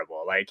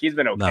terrible. Like, he's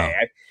been okay.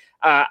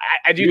 No.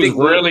 I do He think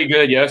was really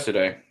good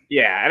yesterday.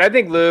 Yeah, and I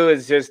think Lou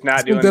is just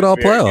not doing good all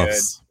very playoffs.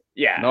 good.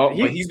 Yeah, No,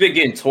 but he's been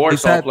getting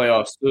torched all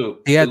playoffs too.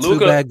 He had Luka,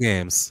 2 bad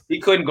games. He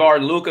couldn't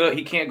guard Luka.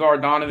 He can't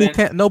guard Donovan.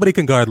 Nobody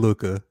can guard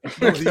Luka.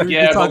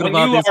 Yeah, but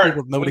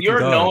when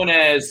you're known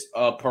as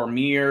a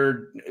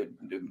premier,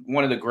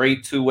 one of the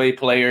great two-way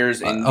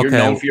players, and you're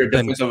known for your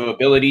defensive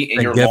ability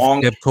and your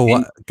long. Give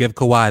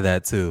Kawhi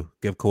that too.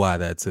 Give Kawhi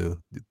that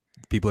too.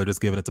 People are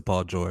just giving it to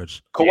Paul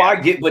George.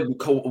 But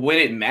when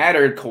it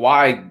mattered,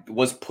 Kawhi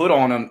was put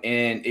on him,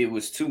 and it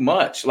was too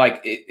much.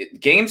 Like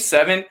Game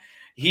 7.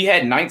 He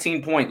had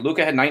 19 points.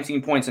 Luka had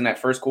 19 points in that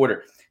first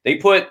quarter. They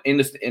put in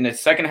the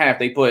second half,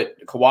 they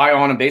put Kawhi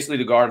on him basically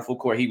to guard full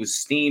court. He was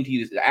steamed. He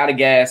was out of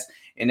gas,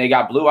 and they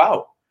got blew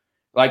out.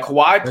 Like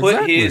Kawhi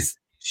put his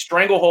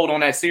stranglehold on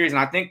that series, and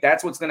I think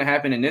that's what's going to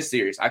happen in this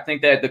series. I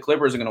think that the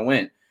Clippers are going to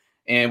win.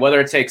 And whether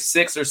it takes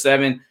 6 or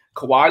 7,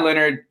 Kawhi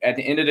Leonard, at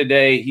the end of the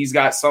day, he's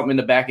got something in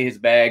the back of his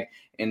bag.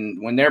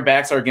 And when their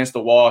backs are against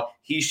the wall,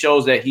 he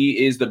shows that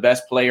he is the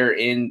best player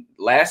in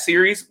last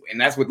series. And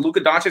that's with Luka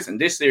Doncic.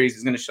 And this series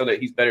is going to show that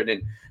he's better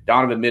than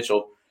Donovan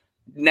Mitchell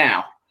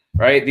now,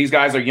 right? These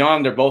guys are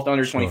young. They're both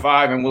under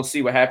 25, and we'll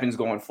see what happens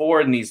going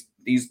forward. And these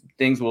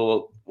things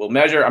will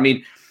measure. I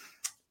mean,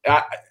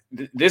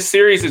 this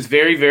series is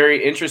very,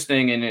 very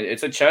interesting, and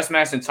it's a chess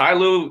match. And Ty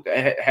Lue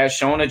has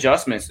shown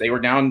adjustments. They were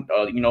down,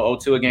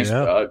 0-2 against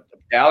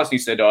Dallas. He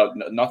said,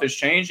 nothing's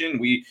changing.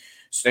 We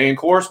stay in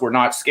course. We're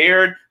not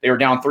scared. They were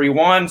down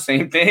 3-1,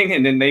 same thing,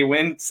 and then they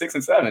win 6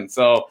 and 7.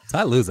 So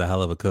Ty Lue's a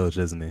hell of a coach,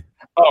 isn't he?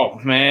 Oh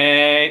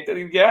man,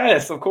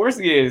 yes, of course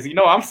he is.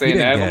 I'm saying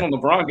that. I'm a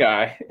LeBron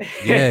guy.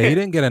 Yeah, he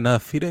didn't get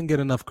enough. He didn't get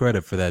enough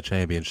credit for that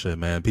championship,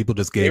 man. People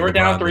just gave. They were LeBron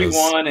down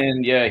 3-1,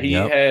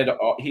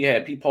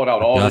 and he pulled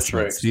out all the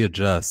tricks. He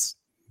adjusts.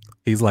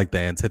 He's like the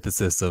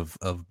antithesis of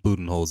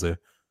Budenholzer.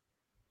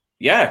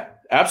 Yeah,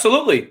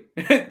 absolutely.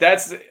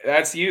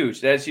 That's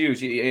huge. That's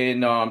huge.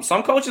 And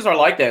some coaches are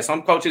like that.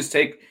 Some coaches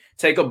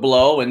take a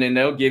blow and then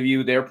they'll give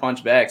you their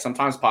punch back.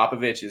 Sometimes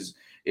Popovich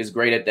is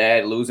great at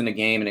that, losing a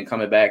game and then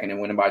coming back and then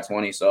winning by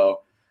 20.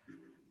 So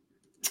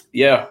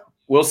yeah,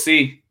 we'll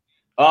see.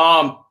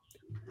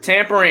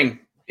 Tampering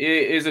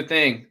is a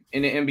thing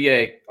in the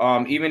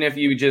NBA. Even if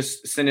you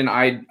just send an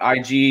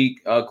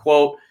IG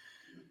quote,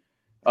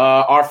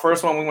 our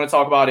first one we want to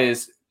talk about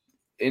is,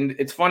 and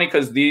it's funny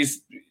because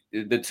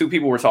the 2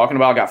 people we're talking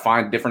about got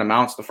fined different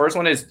amounts. The first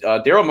one is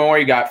Daryl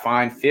Morey got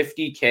fined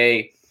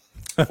 $50,000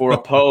 for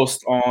a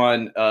post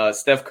on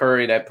Steph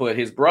Curry that put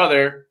his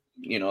brother,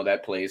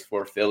 that plays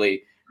for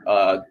Philly.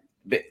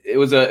 It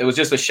was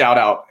just a shout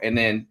out, and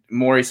then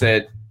Morey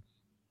said,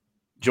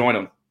 "Join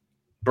him."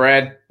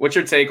 Brad, what's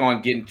your take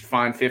on getting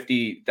fined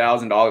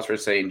 $50,000 for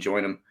saying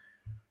join him?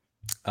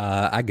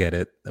 I get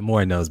it.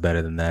 Morey knows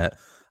better than that.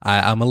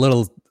 I'm a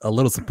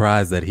little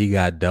surprised that he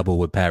got double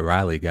what Pat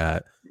Riley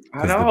got.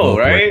 I know,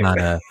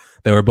 right?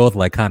 They were both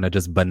like kind of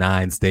just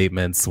benign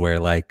statements where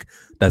like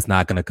that's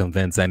not going to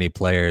convince any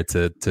player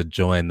to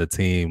join the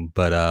team.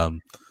 But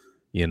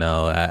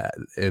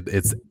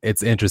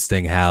it's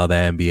interesting how the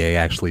NBA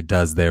actually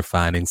does their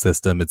finding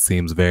system. It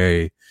seems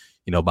very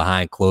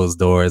behind closed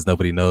doors.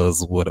 Nobody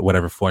knows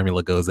whatever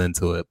formula goes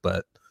into it.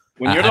 But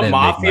when you're the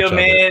mafia,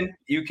 man,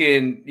 you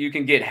can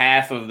get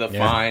half of the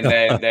fine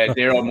that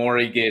Daryl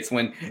Morey gets.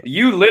 When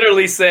you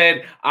literally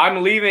said,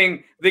 "I'm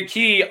leaving the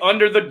key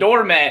under the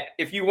doormat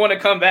if you want to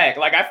come back."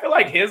 Like, I feel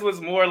like his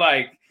was more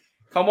like,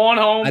 "Come on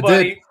home,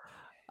 buddy."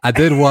 I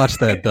did watch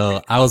that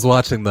though. I was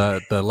watching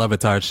the Le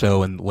Batard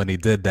show when he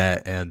did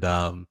that, and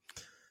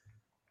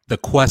the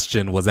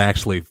question was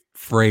actually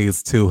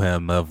phrased to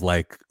him of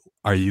like,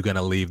 are you going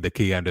to leave the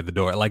key under the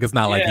door? Like, it's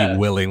not like he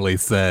willingly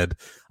said,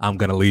 I'm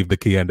going to leave the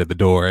key under the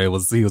door. He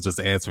was just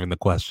answering the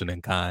question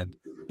in kind,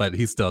 but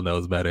he still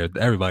knows better.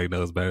 Everybody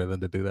knows better than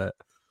to do that.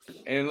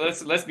 And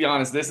let's be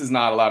honest, this is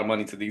not a lot of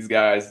money to these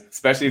guys,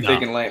 especially if they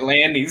can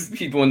land these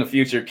people in the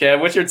future. Kev,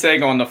 what's your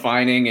take on the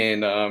fining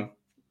and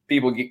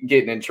people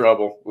getting in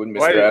trouble with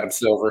Mr. Adam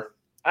Silver?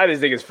 I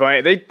just think it's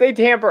funny. They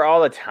tamper all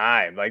the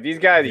time. Like these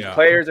guys, these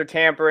players are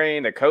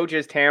tampering. The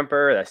coaches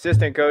tamper. The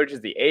assistant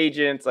coaches, the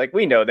agents. Like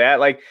we know that.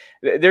 Like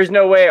there's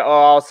no way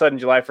all of a sudden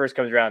July 1st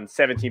comes around and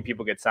 17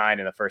 people get signed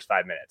in the first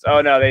 5 minutes.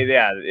 Oh no,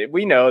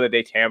 we know that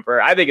they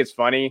tamper. I think it's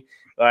funny.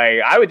 Like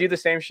I would do the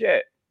same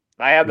shit.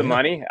 I have the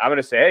money. I'm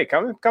gonna say, hey,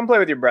 come play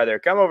with your brother.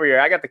 Come over here.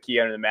 I got the key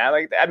under the mat.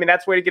 Like I mean,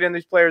 that's the way to get in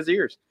these players'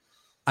 ears.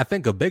 I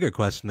think a bigger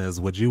question is,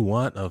 would you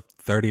want a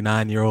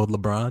 39-year-old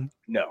LeBron?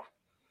 No,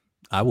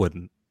 I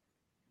wouldn't.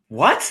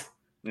 What?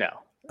 No.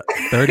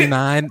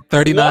 39,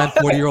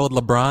 40-year-old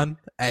LeBron?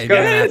 Hey, you're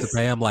going to have to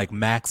pay him like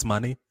max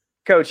money?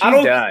 Coach,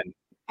 he's done.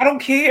 I don't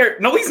care.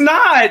 No, he's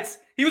not.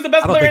 He was the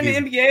best player in the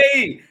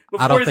NBA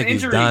before I don't his think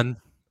injury. He's done.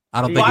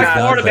 I don't think he's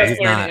done. The best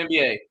player in the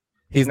NBA.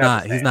 He's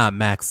not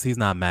max. He's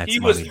not max.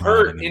 He was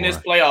hurt in his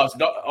playoffs.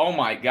 Oh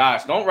my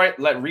gosh! Don't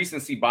let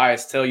recency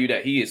bias tell you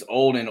that he is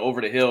old and over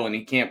the hill and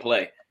he can't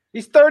play.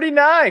 He's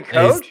 39,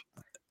 Coach.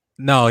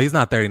 No, he's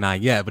not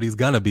 39 yet, but he's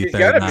gonna be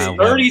 39.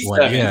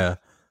 37. Yeah.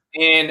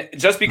 And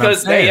just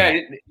because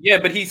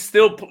but he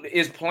still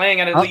is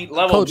playing at an elite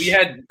level. We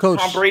had Tom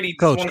Brady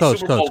won the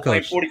Super Bowl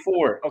playing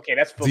 44. Okay,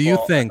 that's football. Do you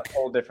think that's a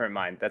whole different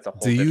mind? That's a whole.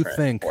 Do you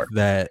think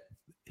that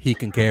he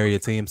can carry a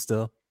team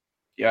still?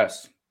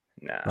 Yes.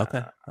 Nah.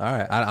 Okay. All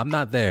right. I'm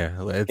not there.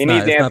 He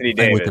needs Anthony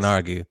Davis. We can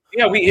argue.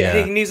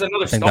 Yeah, he needs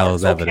another star.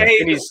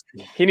 Okay.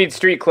 He needs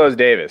street clothes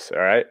Davis.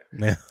 All right.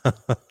 Yeah.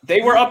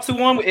 They were up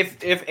 2-1.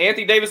 If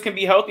Anthony Davis can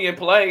be healthy and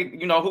play,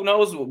 who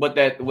knows what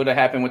that would have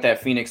happened with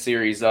that Phoenix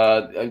series.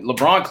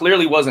 LeBron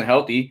clearly wasn't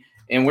healthy,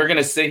 and we're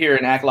gonna sit here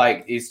and act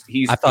like he's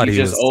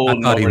just old. I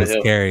thought he was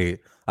carry.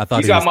 I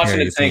thought he was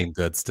carry a team tank.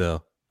 good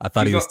still. I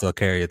thought he was still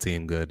carry a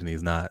team good, and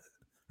he's not,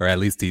 or at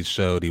least he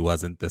showed he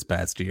wasn't this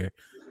past year.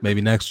 Maybe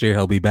next year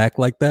he'll be back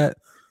like that.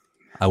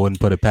 I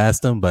wouldn't put it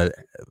past him, but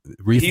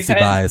recency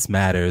bias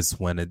matters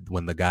when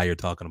the guy you're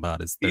talking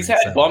about is 37.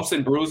 He's had bumps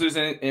and bruises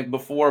in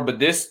before, but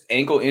this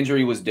ankle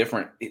injury was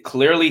different.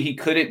 Clearly, he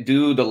couldn't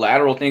do the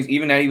lateral things,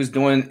 even that he was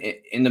doing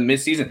in the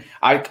midseason.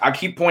 I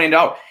keep pointing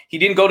out he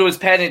didn't go to his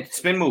patented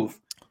spin move.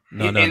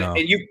 No. And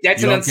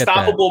that's an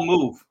unstoppable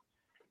move.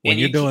 When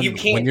you're doing, you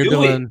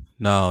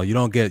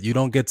don't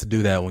get to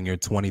do that when you're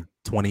 20,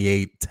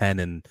 28, 10,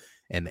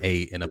 and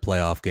 8 in a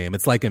playoff game.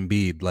 It's like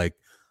Embiid. Like,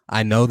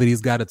 I know that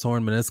he's got a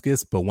torn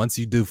meniscus, but once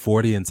you do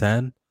 40 and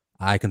 10,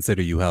 I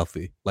consider you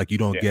healthy. Like you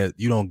don't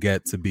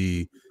get to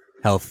be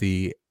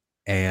healthy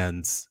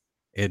and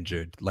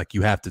injured. Like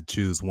you have to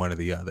choose one or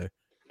the other.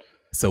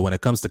 So when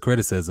it comes to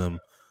criticism,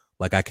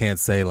 like I can't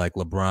say like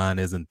LeBron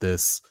isn't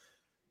this,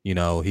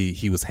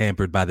 he was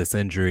hampered by this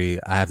injury.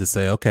 I have to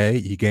say, okay,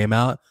 he came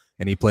out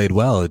and he played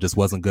well. It just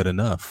wasn't good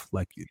enough.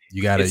 Like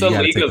you got to. It's a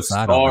league of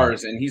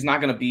stars, and he's not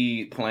going to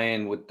be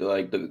playing with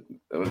the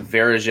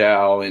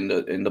Varejao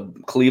and the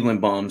Cleveland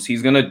bums.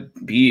 He's going to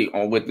be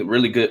with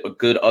really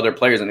good other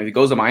players. And if he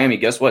goes to Miami,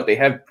 guess what? They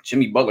have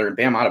Jimmy Butler and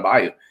Bam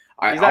Adebayo.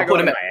 I'll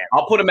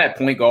put him at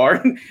point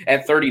guard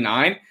at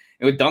 39.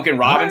 And with Duncan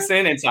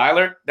Robinson and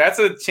Tyler, that's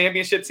a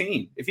championship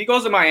team. If he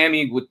goes to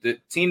Miami with the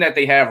team that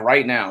they have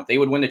right now, they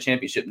would win the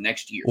championship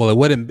next year. Well, it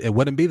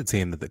wouldn't be the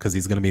team because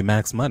he's going to be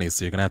max money.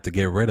 So you're going to have to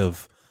get rid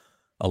of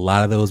a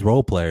lot of those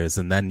role players.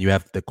 And then you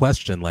have the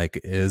question, like,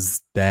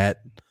 is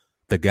that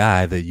the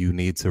guy that you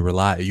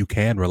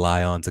can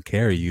rely on to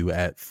carry you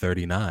at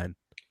 39?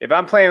 If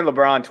I'm playing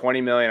LeBron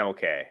 $20 million,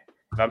 okay.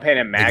 If I'm paying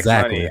him max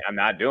money, I'm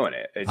not doing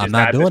it. I'm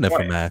not doing it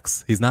for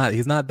max. He's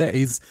not there.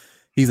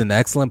 He's an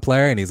excellent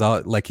player, and he's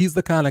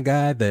the kind of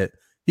guy that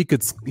he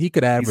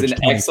could average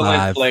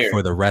 25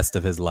 for the rest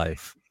of his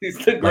life. He's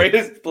the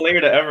greatest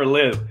player to ever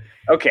live.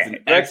 Okay,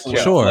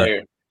 sure.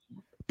 Player.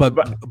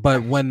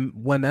 But when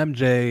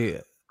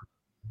MJ,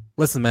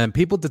 listen, man,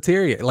 people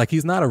deteriorate. Like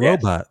he's not a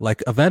robot.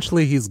 Like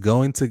eventually he's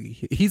going to.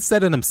 He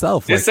said it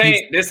himself. This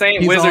ain't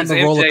Wizards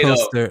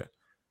MJ though.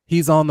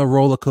 He's on the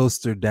roller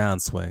coaster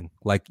downswing.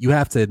 Like you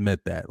have to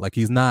admit that. Like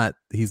he's not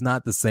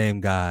the same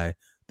guy.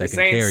 This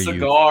ain't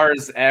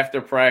cigars after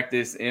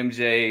practice.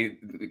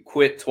 MJ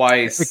quit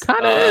twice. It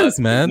kind of is,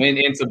 man. Went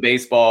into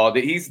baseball.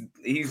 He's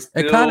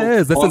it kind of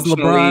is. This is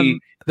LeBron.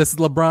 This is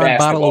LeBron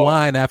bottle of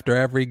wine after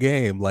every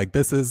game. Like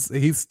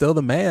he's still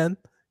the man.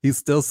 He's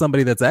still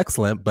somebody that's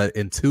excellent. But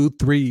in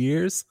 2-3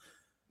 years,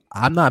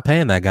 I'm not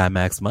paying that guy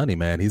max money,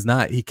 man. He's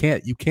not. You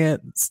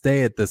can't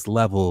stay at this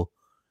level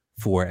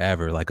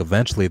forever. Like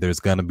eventually, there's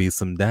gonna be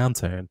some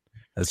downturn.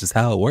 That's just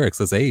how it works.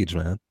 That's age,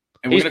 man.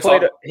 And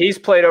he's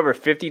played over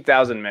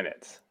 50,000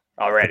 minutes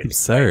already. That's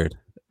absurd.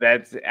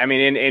 That's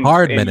in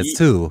hard minutes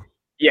too.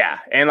 Yeah,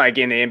 and like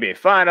in the NBA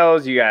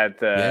Finals, you got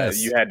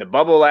you had the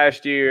bubble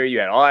last year, you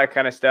had all that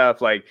kind of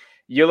stuff. Like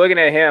you're looking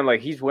at him,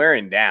 like he's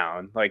wearing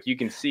down. Like you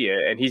can see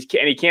it, and he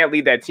can't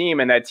lead that team.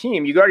 And that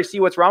team, you already see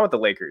what's wrong with the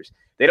Lakers.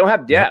 They don't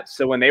have depth.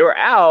 So when they were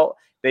out,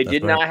 They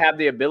did not have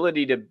the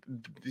ability to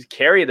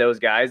carry those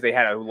guys. They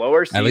had a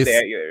lower seed. At least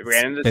they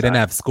ran into they didn't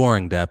have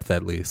scoring depth,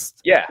 at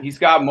least. Yeah. He's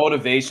got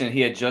motivation.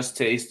 He had just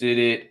tasted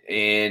it,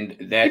 and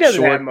that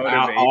doesn't short have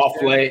motivation. off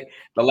play.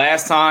 The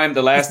last time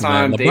they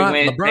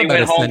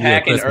went home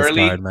packing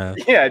early.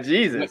 Yeah,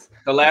 Jesus.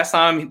 The last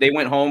time they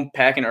went home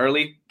packing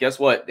early, guess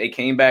what? They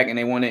came back and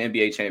they won the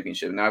NBA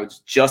championship. Now it's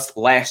just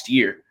last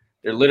year.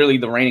 They're literally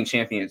the reigning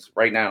champions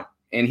right now,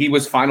 and he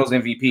was Finals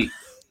MVP.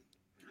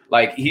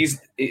 Like he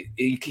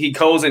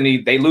goes and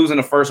they lose in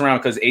the first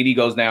round because AD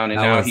goes down,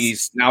 and now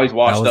he's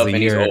washed up and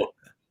he's old.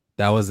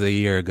 That was a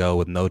year ago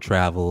with no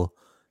travel,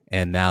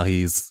 and now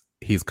he's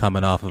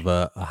coming off of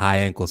a high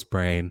ankle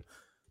sprain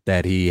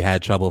that he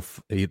had trouble.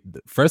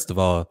 First of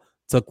all,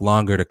 took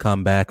longer to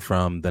come back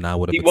from than I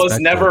would have. He was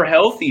never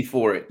healthy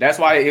for it. That's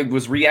why it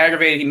was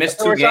re-aggravated. He missed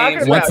 2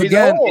 games once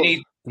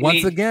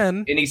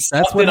again. And he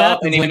that's what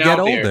happens when you get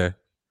older. There.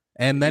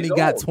 And then he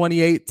got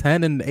 28,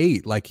 10, and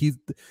 8. Like he's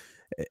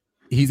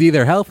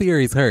either healthy or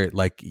he's hurt.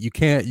 Like you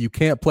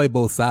can't play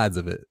both sides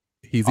of it.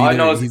 He's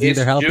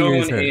either healthy or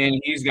he's hurt.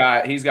 And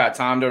he's got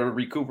time to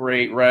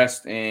recuperate,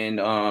 rest, and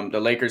the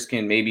Lakers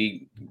can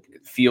maybe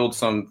field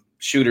some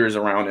shooters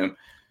around him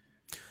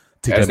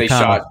as they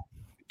shot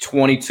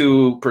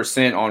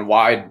 22% on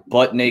wide,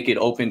 butt naked,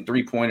 open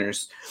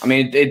 3-pointers. I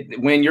mean,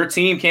 when your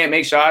team can't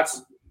make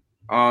shots,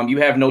 you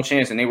have no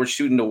chance. And they were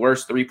shooting the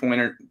worst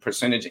 3-pointer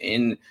percentage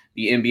in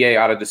the NBA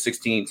out of the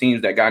 16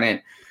 teams that got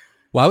in.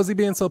 Why was he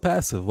being so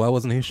passive? Why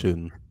wasn't he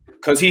shooting?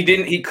 Because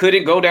he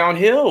couldn't go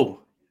downhill.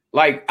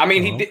 Like, I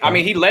mean,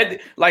 he led,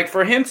 like,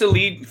 for him to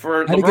lead,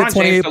 for LeBron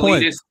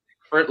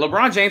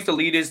James to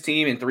lead his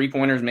team in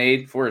 3-pointers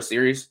made for a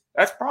series,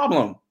 that's a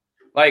problem.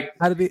 Like,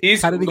 how did he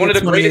one of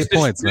the greatest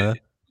points, man?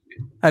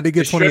 How did he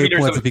get 28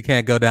 points if he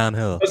can't go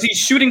downhill? Because he's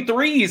shooting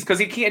threes because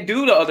he can't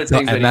do the other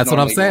things. And that's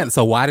what I'm saying.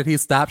 So why did he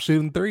stop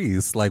shooting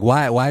threes? Like,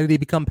 why did he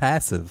become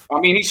passive?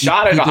 I mean, he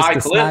shot at a high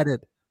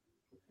clip.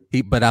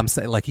 But I'm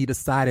saying, like, he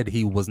decided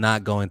he was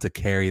not going to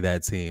carry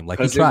that team.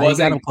 Like, he got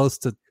him close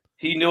to.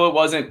 He knew it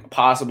wasn't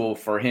possible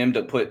for him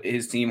to put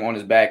his team on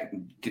his back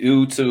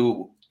due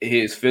to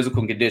his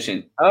physical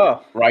condition.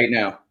 Right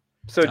now.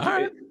 So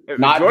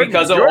not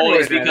because of old,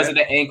 it's because of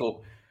the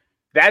ankle.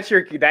 That's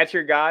your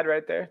God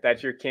right there.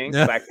 That's your king,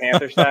 Black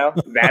Panther style.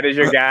 That is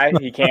your guy.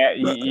 He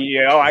can't.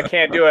 I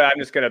can't do it. I'm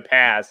just gonna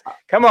pass.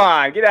 Come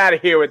on, get out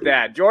of here with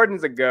that.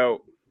 Jordan's a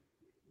GOAT.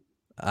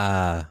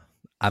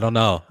 I don't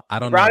know.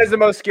 LeBron is the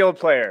most skilled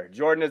player.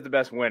 Jordan is the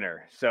best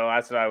winner. So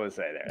that's what I would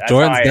say there. That's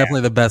Jordan's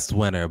definitely the best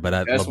winner, but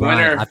I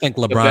think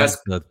LeBron's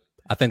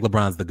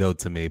the GOAT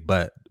to me.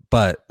 But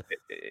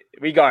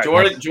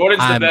regardless,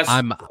 Jordan's the best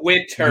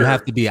winner. You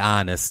have to be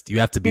honest. You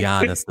have to be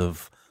honest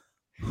of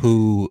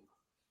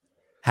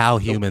how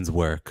humans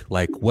work.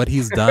 Like what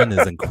he's done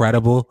is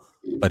incredible,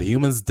 but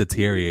humans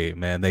deteriorate,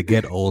 man. They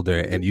get older,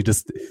 and you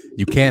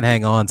can't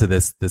hang on to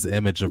this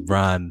image of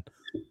Bron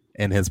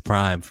in his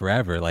prime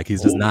forever. Like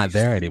he's just not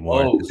there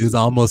anymore. He's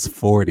almost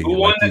 40. Who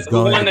won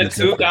the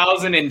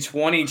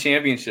 2020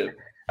 championship?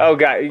 Oh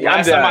God!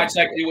 Last time I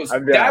checked,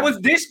 that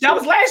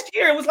was last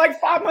year. It was like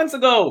 5 months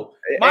ago.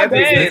 My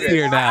bad. This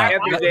year now.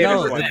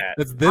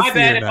 It's this My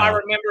bad year if now. I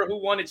remember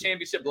who won the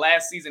championship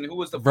last season. Who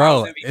was the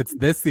bro? MVP? It's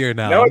this year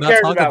now. No I'm one not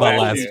cares talking about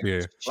about last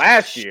year.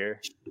 Last year.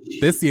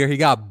 This year he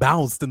got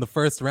bounced in the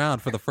first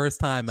round for the first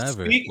time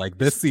ever. Like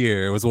this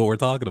year was what we're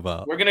talking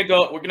about. We're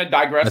gonna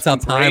digress. That's how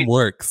time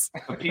works.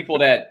 People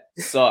that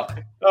suck.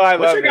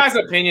 What's your guys'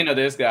 opinion of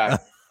this guy?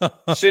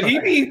 Should he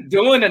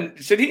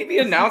be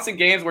announcing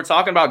games? We're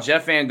talking about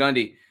Jeff Van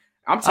Gundy.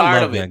 I'm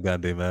tired of Van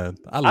Gundy, man.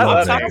 I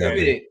love Van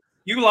Gundy.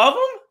 You love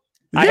him?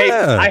 I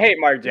hate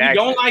Mark Jackson. You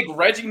don't like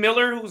Reggie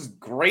Miller, who's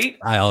great?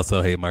 I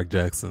also hate Mark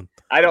Jackson.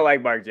 I don't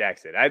like Mark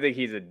Jackson. I think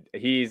he's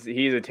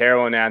a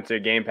terrible announcer.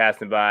 Game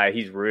passing by.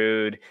 He's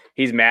rude.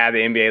 He's mad the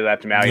NBA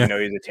left him out. You know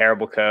he's a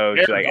terrible coach.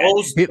 But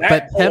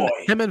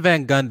him and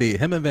Van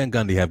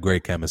Gundy have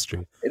great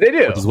chemistry. They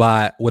do. Which is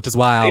why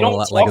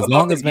like as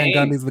long as Van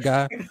Gundy's the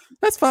guy,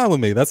 that's fine with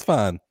me. That's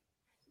fine.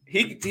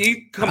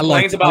 He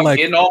complains about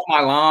getting off my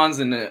lawns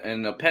and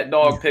the pet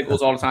dog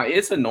pickles all the time.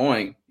 It's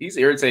annoying. He's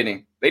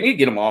irritating. They need to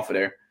get him off of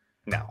there.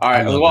 No. All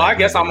right. Well, I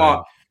guess I'm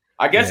on.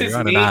 I guess it's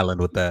on me. an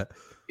island with that.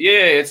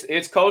 Yeah,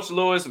 it's Coach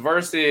Lewis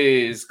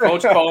versus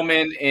Coach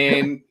Coleman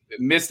and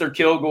Mr.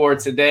 Kilgore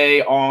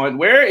today on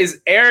Where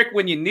is Eric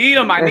when you need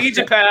him? I need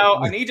you,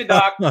 pal. I need you,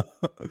 Doc.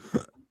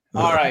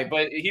 All right,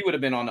 but he would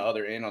have been on the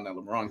other end on that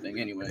LeBron thing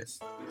anyways.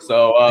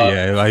 So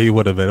yeah, he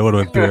would have been. It would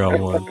have been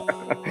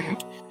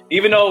 3-on-1.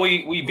 Even though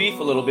we beef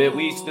a little bit,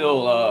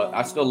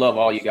 I still love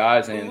all you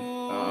guys. And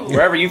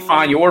wherever you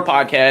find your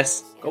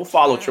podcasts, go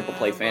follow Triple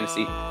Play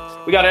Fantasy.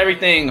 We got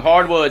everything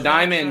hardwood,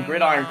 diamond,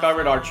 gridiron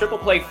covered. Our Triple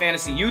Play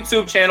Fantasy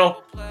YouTube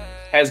channel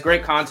has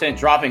great content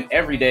dropping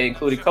every day,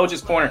 including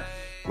Coach's Corner,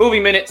 Movie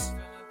Minutes,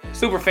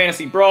 Super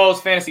Fantasy Bros,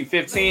 Fantasy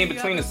 15,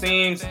 Between the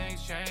Scenes,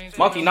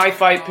 Monkey Knife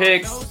Fight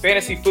picks,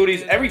 Fantasy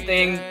Foodies,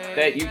 everything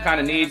that you kind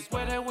of need.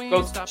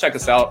 Go check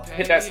us out.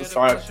 Hit that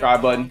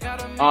subscribe button.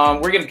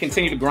 We're going to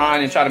continue to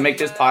grind and try to make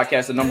this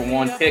podcast the number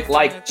one pick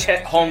like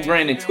Chet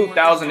Holmgren in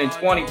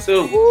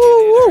 2022.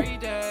 Woo!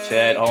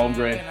 Chet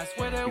Holmgren.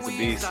 He's a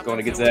beast. Going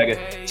to Gonzaga.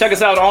 Check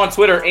us out on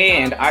Twitter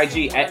and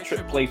IG at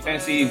Triple Play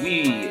Fantasy.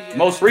 We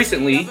most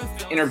recently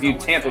interviewed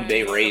Tampa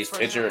Bay Rays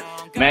pitcher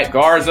Matt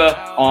Garza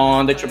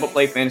on the Triple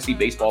Play Fantasy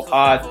Baseball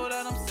Pod.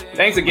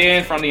 Thanks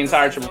again from the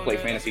entire Triple Play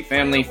Fantasy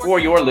family for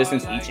your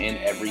listens each and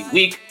every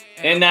week.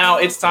 And now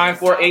it's time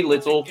for a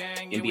little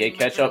NBA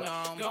catch-up,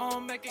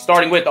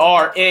 starting with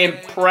our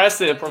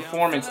impressive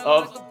performance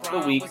of the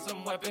week,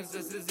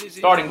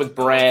 starting with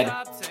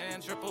Brad.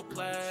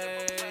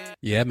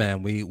 Yeah,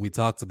 man, we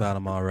talked about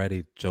him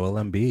already. Joel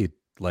Embiid.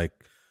 Like,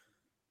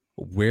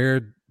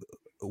 we're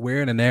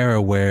in an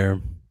era where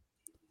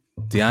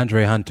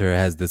DeAndre Hunter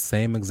has the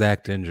same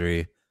exact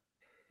injury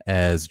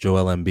as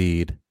Joel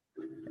Embiid,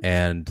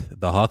 and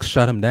the Hawks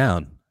shut him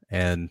down.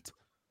 And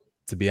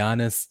to be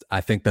honest, I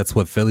think that's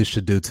what Philly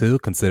should do too,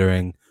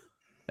 considering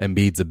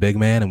Embiid's a big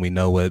man, and we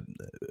know what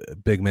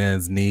big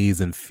man's knees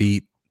and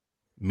feet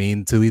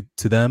mean to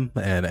them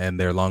and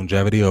their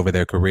longevity over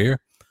their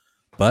career.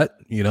 But,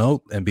 you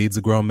know, Embiid's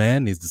a grown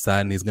man. He's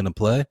deciding he's going to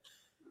play,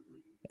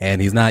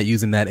 and he's not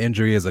using that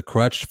injury as a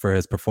crutch for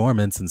his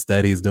performance.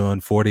 Instead, he's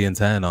doing 40 and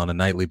 10 on a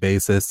nightly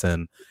basis.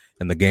 And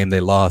in the game they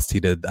lost, he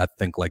did, I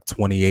think, like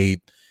 28,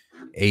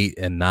 8,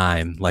 and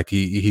 9. Like,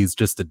 he's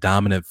just a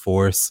dominant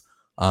force.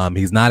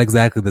 He's not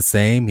exactly the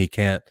same.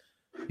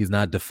 He's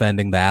not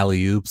defending the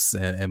alley-oops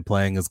and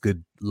playing as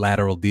good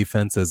lateral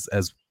defense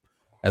as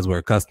we're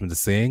accustomed to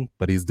seeing,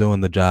 but he's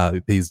doing the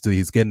job. He's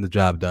getting the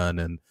job done,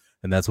 and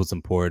that's what's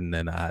important.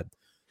 And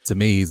to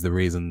me, he's the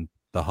reason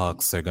the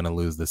Hawks are going to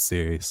lose this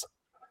series.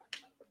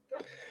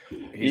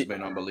 He's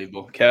been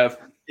unbelievable. Kev?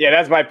 Yeah,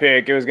 that's my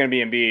pick. It was going to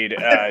be Embiid.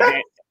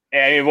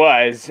 And it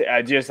was.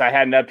 I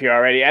had it up here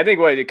already. I think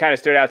what it kind of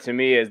stood out to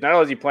me is not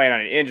only is he playing on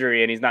an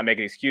injury and he's not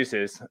making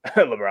excuses,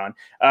 LeBron,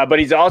 but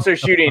he's also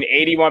shooting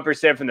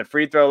 81% from the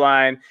free throw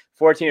line,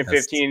 14 and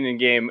 15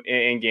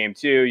 in game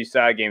 2. You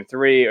saw game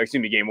 3, or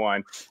excuse me, game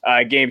 1.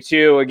 Game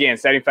 2, again,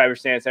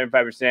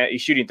 75%.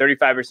 He's shooting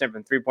 35%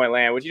 from three-point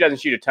land, which he doesn't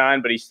shoot a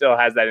ton, but he still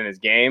has that in his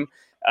game.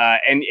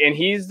 And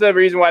he's the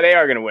reason why they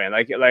are going to win,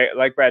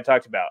 like Brad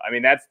talked about. I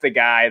mean, that's the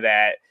guy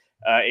that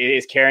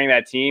is carrying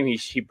that team.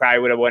 He probably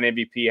would have won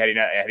MVP had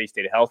he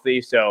stayed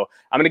healthy. So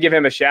I'm going to give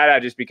him a shout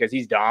out just because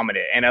he's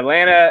dominant. And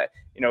Atlanta,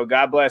 you know,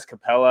 God bless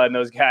Capella and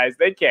those guys.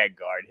 They can't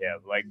guard him.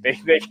 Like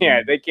they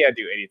can't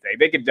do anything.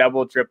 They can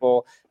double,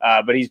 triple,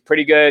 but he's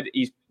pretty good.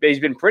 He's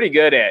been pretty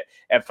good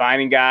at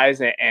finding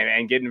guys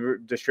and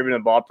distributing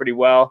the ball pretty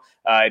well.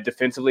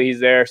 Defensively, he's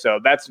there.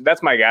 So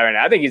that's my guy right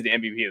now. I think he's the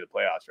MVP of the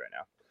playoffs right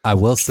now. I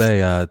will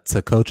say,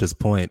 to Coach's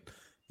point,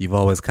 you've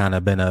always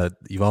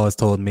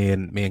told me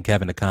and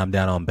Kevin to calm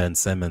down on Ben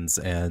Simmons,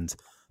 and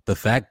the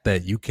fact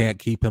that you can't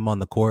keep him on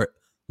the court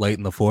late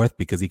in the fourth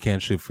because he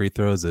can't shoot free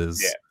throws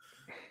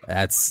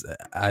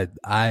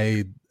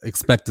I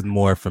expected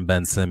more from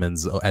Ben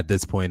Simmons at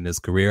this point in his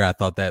career. I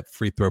thought that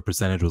free throw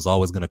percentage was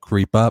always going to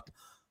creep up.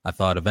 I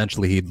thought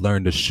eventually he'd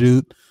learn to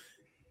shoot.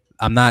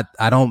 I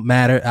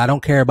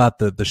don't care about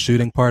the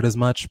shooting part as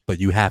much, but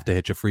you have to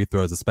hit your free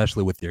throws,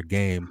 especially with your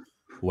game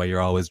where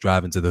you're always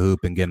driving to the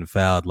hoop and getting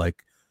fouled.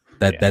 Like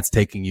that's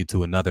taking you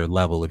to another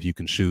level if you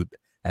can shoot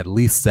at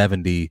least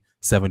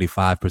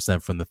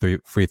 70-75% from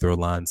the free throw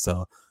line.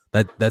 So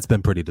that's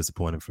been pretty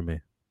disappointing for me.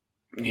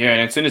 Yeah,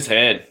 and it's in his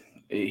head.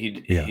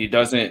 He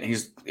doesn't.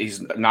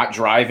 He's not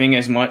driving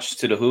as much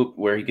to the hoop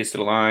where he gets to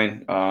the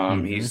line.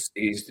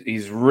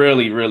 He's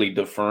really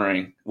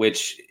deferring,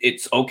 which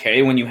it's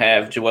okay when you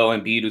have Joel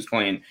Embiid who's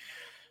playing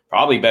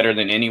probably better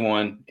than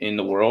anyone in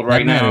the world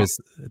now.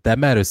 That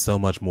matters so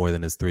much more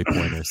than his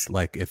 3-pointers.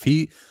 Like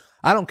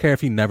I don't care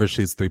if he never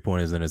shoots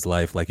 3-pointers in his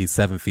life. Like, he's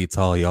 7 feet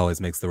tall. He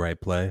always makes the right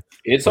play.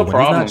 It's a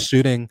problem. He's not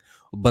shooting,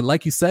 but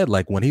like you said,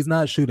 like when he's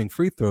not shooting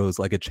free throws,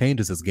 like it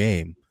changes his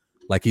game.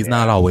 Like he's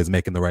not always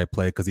making the right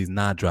play because he's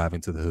not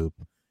driving to the hoop.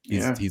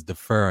 He's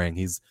deferring.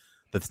 He's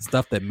the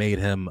stuff that made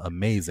him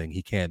amazing.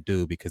 He can't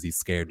do because he's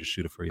scared to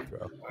shoot a free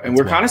throw. And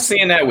we're kind of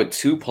seeing that with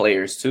two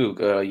players too.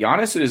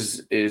 Giannis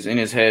is in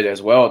his head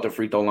as well at the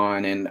free throw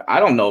line, and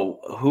I don't know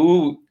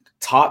who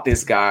taught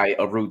this guy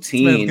a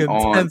routine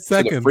on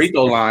the free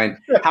throw line.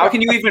 How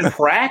can you even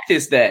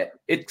practice that?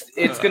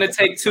 It's going to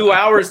take 2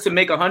 hours to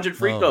make 100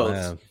 free throws.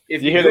 Man.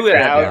 If you hear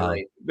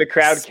the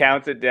crowd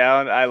counts it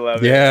down. I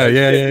love it.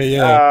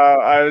 Yeah.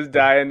 I was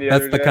dying the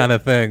other day.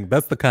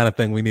 That's the kind of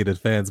thing we needed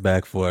fans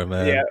back for,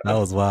 man. Yeah. That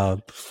was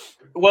wild.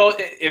 Well,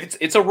 if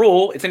it's a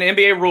rule, it's an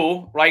NBA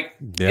rule. Like,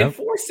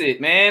 enforce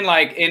it, man.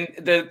 Like,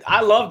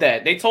 I love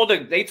that they told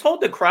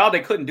the crowd they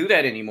couldn't do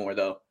that anymore,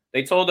 though.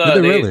 They told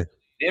really.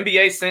 The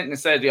NBA sent and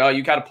said, "Oh,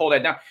 you got to pull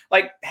that down."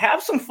 Like,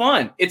 have some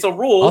fun. It's a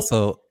rule.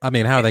 Also, I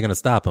mean, how are they going to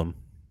stop him?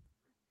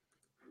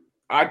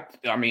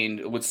 I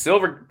mean, when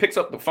Silver picks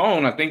up the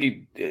phone, I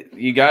think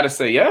you got to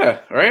say yeah,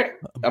 right?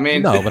 I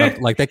mean, no,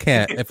 but like they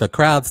can't. If the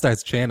crowd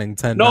starts chanting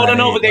 10, no, 9, 8,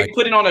 but they like,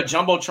 put it on a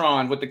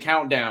jumbotron with the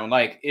countdown,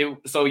 like it.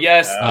 So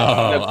yes,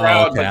 the oh,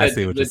 crowd. okay, But I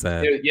see what you're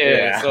saying.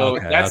 Yeah, so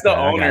okay, that's the okay,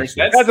 I got owners.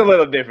 you. That's a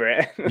little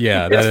different.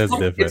 Yeah, that is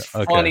different. It's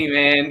Okay. funny,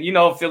 man. You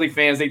know, Philly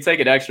fans, they take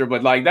it extra,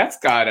 but like that's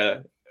kind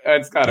of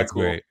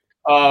cool. Great.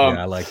 Yeah,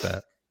 I like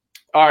that.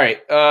 All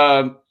right.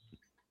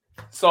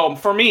 So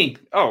for me,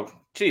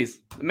 geez,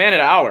 man of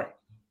the hour.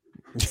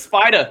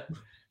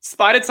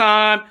 Spider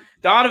time.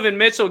 Donovan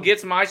Mitchell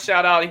gets my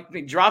shout out.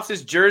 He drops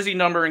his jersey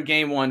number in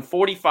game 1,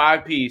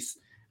 45 piece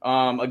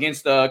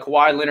against the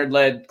Kawhi Leonard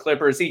led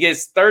Clippers. He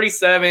gets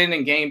 37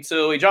 in game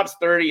 2. He drops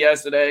 30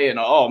 yesterday. And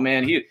oh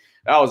man,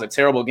 that was a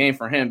terrible game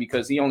for him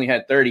because he only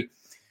had 30.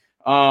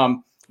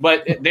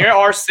 But there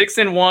are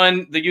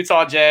 6-1, the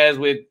Utah Jazz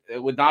with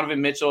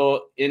Donovan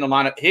Mitchell in the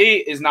lineup. He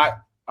is not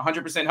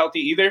 100% healthy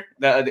either.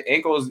 The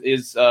ankle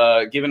is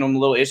giving him a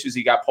little issues.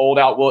 He got pulled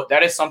out. Well,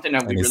 that is something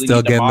that we really still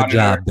need to monitor.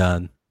 getting the job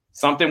done.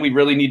 Something we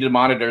really need to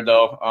monitor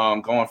though,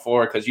 going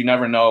forward, because you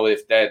never know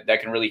if that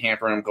can really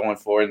hamper him going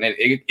forward, and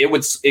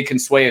it can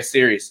sway a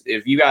series.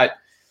 If you got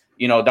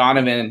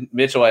Donovan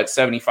Mitchell at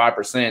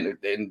 75%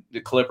 and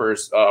the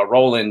Clippers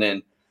rolling,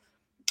 then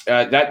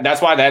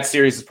that's why that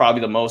series is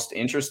probably the most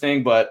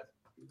interesting. But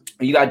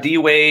you got D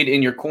Wade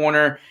in your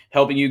corner,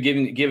 helping you,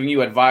 giving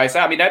you advice.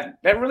 I mean, that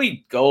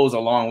really goes a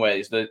long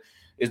way. Is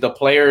the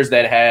players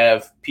that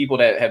have people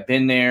that have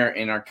been there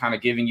and are kind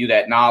of giving you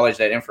that knowledge,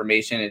 that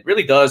information. It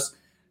really does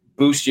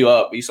boost you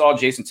up. You saw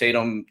Jason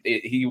Tatum.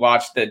 He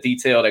watched the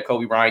detail that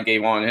Kobe Bryant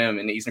gave on him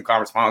in the Eastern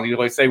Conference Finals. He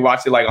always say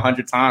watched it like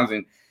 100 times,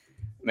 and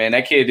man,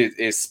 that kid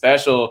is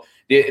special.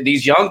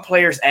 These young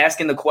players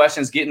asking the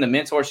questions, getting the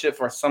mentorship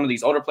for some of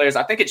these older players.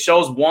 I think it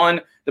shows,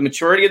 one, the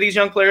maturity of these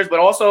young players, but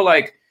also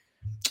like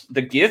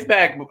the give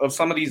back of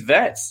some of these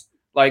vets,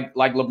 like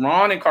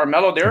LeBron and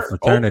Carmelo. They're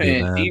open.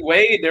 Man. D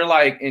Wade, they're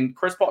like, and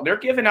Chris Paul, they're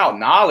giving out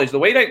knowledge. The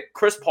way that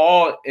Chris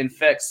Paul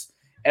infects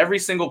every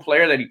single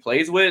player that he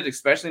plays with,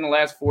 especially in the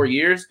last 4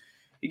 years,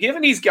 you're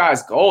giving these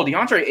guys gold.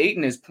 DeAndre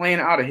Ayton is playing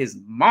out of his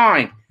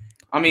mind.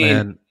 I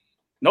mean,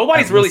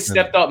 nobody's really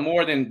stepped up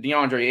more than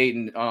DeAndre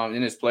Ayton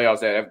in his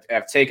playoffs that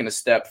have taken a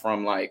step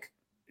from like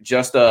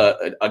just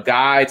a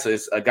guy to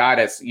a guy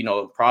that's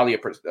probably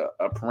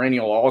a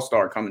perennial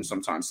all-star coming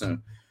sometime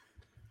soon.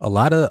 A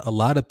lot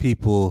of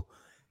people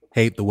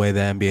hate the way the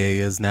NBA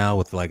is now,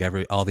 with like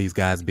all these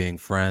guys being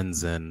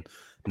friends and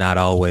not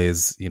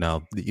always,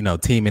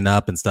 teaming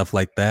up and stuff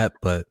like that.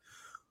 But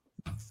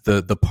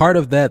the part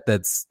of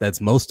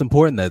that's most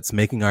important, that's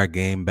making our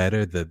game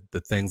better, the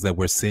things that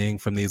we're seeing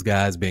from these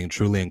guys being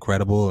truly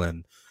incredible,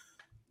 and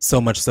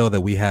so much so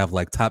that we have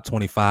like top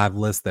 25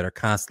 lists that are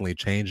constantly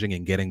changing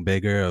and getting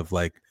bigger, of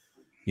like,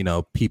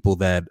 people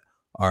that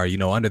are,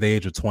 under the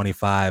age of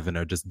 25 and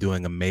are just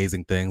doing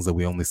amazing things that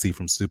we only see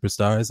from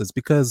superstars. It's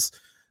because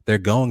they're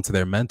going to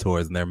their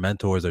mentors, and their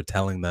mentors are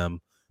telling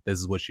them, this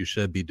is what you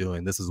should be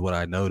doing. This is what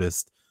I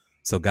noticed.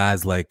 So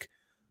guys like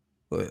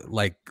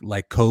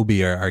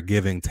Kobe are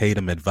giving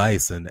Tatum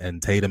advice,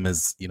 and Tatum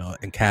is,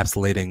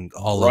 encapsulating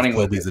all of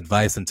Kobe's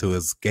advice into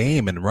his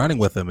game and running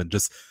with him and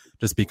just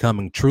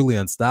becoming truly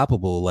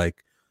unstoppable.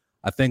 Like,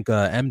 I think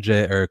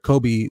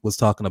Kobe was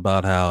talking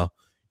about how,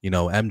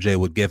 MJ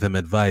would give him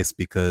advice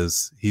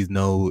because he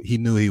knew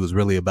he was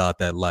really about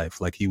that life.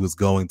 Like, he was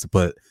going to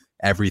put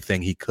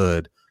everything he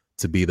could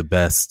to be the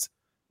best.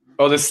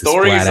 Oh, the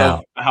stories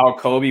of how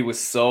Kobe was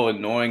so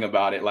annoying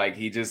about it. Like,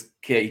 he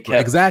kept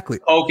exactly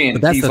poking.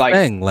 But that's He's the like,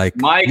 thing. Like,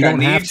 Mike, you don't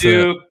I have need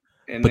to,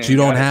 you. But you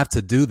don't have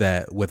to do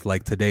that with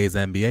like today's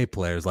NBA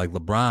players. Like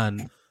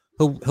LeBron,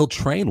 he'll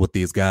train with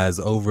these guys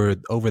over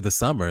the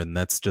summer, and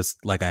that's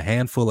just like a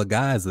handful of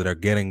guys that are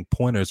getting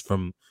pointers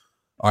from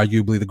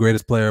arguably the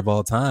greatest player of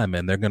all time,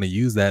 and they're going to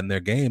use that in their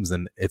games,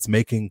 and it's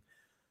making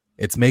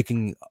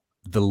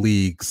the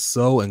league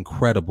so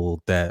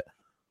incredible that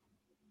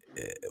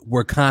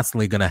we're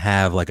constantly going to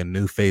have like a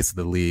new face of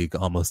the league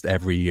almost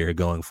every year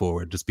going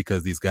forward, just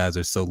because these guys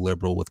are so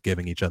liberal with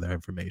giving each other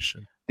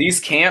information. These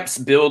camps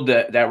build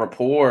that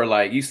rapport.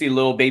 Like, you see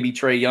little baby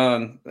Trae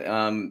Young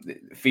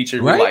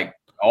featured with like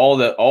all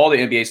the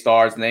NBA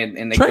stars, and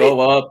they go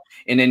up,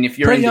 and then if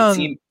you're in the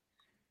team,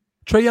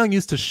 Trae Young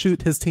used to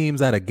shoot his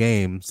teams out of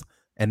games,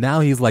 and now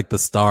he's like the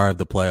star of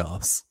the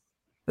playoffs.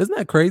 Isn't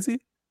that crazy?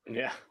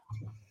 Yeah.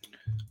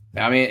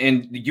 I mean,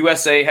 and the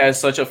USA has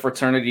such a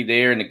fraternity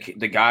there, and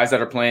the guys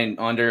that are playing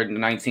under the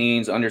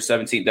 19s, under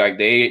 17, like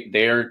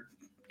they're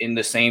in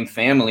the same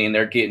family, and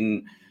they're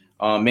getting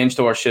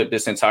mentorship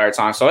this entire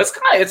time. So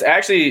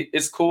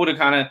it's cool to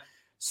kind of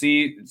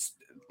see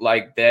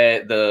like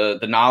that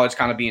the knowledge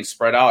kind of being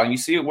spread out, and you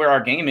see where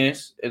our game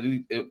is.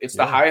 It's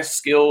the highest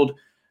skilled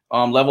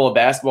level of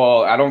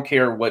basketball. I don't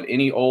care what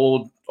any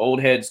old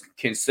heads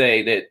can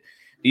say, that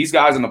these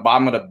guys on the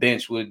bottom of the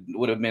bench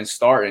would have been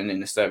starting in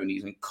the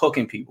 70s and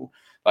cooking people.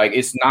 Like,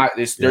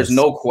 there's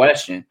no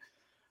question.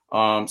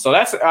 So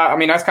that's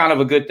kind of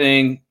a good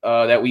thing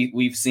that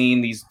we've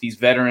seen these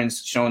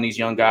veterans showing these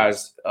young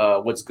guys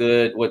what's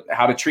good,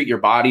 how to treat your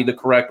body the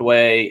correct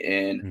way,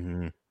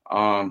 and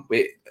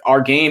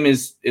our game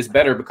is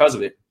better because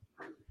of it.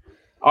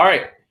 All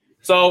right.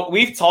 So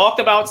we've talked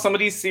about some of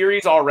these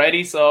series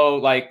already. So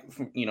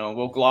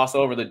we'll gloss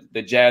over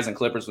the Jazz and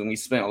Clippers when we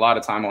spent a lot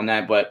of time on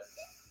that. But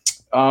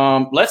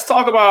let's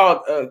talk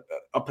about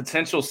a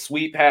potential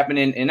sweep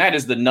happening, and that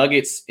is the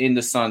Nuggets in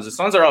the Suns. The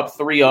Suns are up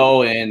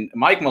 3-0, and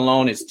Mike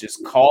Malone is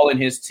just calling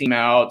his team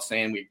out,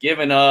 saying we're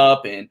giving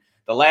up, and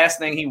the last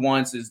thing he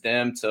wants is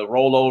them to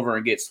roll over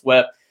and get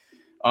swept.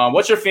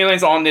 What's your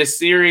feelings on this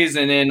series?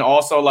 And then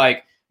also,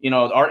 our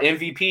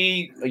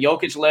MVP,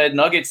 Jokic-led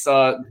Nuggets,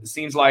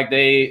 seems like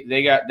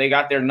they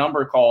got their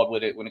number called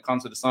with it when it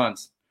comes to the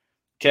Suns.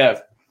 Kev.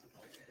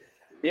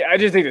 Yeah, I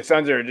just think the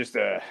Suns are just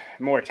a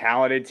more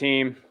talented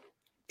team.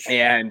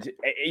 And,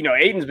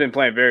 Ayton's been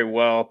playing very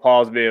well.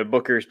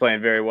 Booker's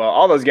playing very well.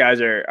 All those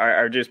guys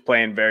are just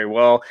playing very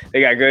well.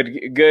 They got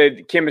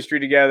good chemistry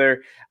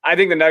together. I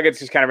think the Nuggets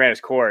just kind of ran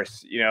its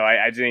course.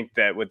 I think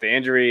that with the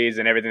injuries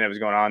and everything that was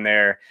going on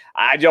there,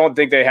 I don't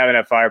think they have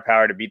enough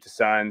firepower to beat the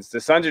Suns. The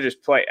Suns are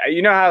just playing.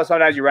 You know how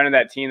sometimes you run in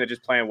that team that's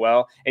just playing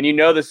well, and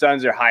the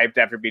Suns are hyped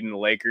after beating the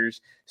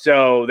Lakers.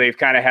 So they've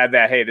kind of had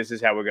that, hey, this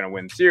is how we're going to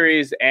win the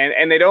series.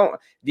 And they don't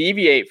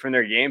deviate from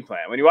their game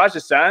plan. When you watch the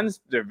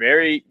Suns, they're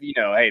very,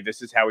 hey,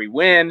 this is how we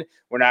win.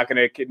 We're not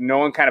going to – no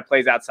one kind of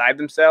plays outside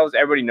themselves.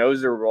 Everybody knows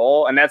their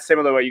role. And that's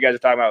similar to what you guys are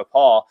talking about with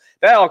Paul.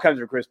 That all comes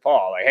from Chris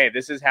Paul. Like, hey,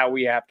 this is how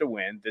we have to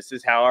win. This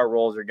is how our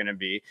roles are going to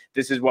be.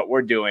 This is what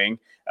we're doing.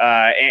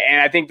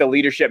 And I think the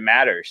leadership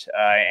matters.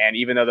 And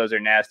even though those are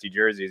nasty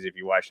jerseys if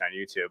you watch on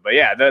YouTube. But,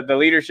 yeah, the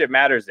leadership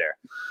matters there.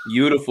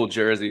 Beautiful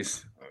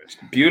jerseys.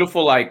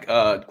 Beautiful,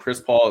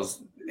 Chris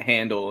Paul's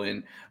handle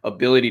and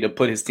ability to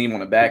put his team on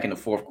the back in the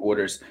fourth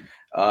quarters.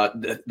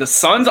 The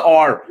Suns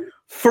are –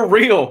 for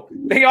real,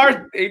 they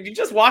are. If you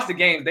just watch the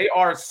game, they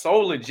are so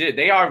legit.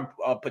 They are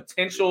a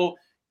potential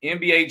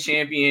NBA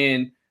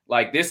champion.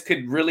 This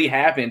could really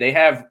happen. They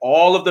have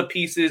all of the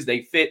pieces.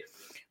 They fit.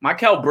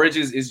 Mikal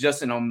Bridges is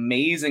just an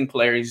amazing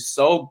player. He's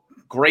so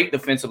great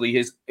defensively.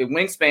 His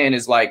wingspan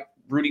is like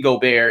Rudy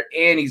Gobert,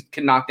 and he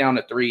can knock down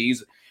the three.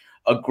 He's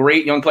a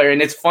great young player.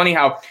 And it's funny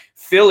how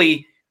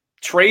Philly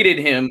traded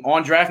him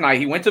on draft night.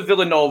 He went to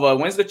Villanova,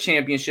 wins the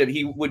championship.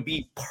 He would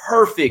be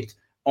perfect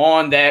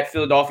on that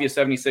Philadelphia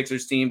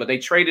 76ers team, but they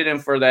traded him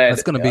for that.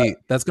 That's gonna be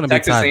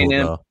Texas Tybalt,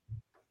 A&M. though.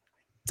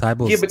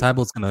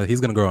 Tybalt's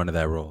gonna grow into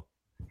that role.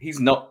 He's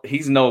no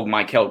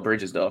Mikal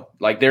Bridges though.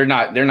 They're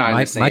not in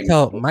the same.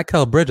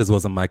 Mikal Bridges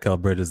wasn't Mikal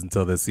Bridges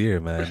until this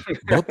year, man.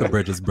 Both the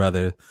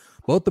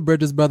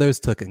Bridges brothers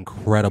took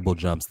incredible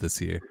jumps this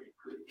year.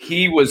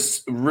 He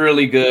was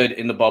really good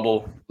in the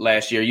bubble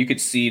last year. You could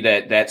see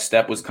that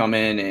step was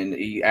coming, and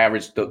he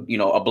averaged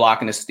a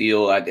block and a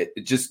steal.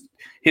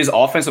 His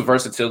offensive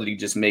versatility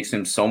just makes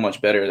him so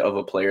much better of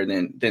a player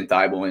than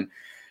Thybulle, and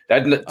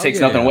that takes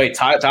nothing away.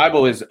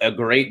 Thybulle is a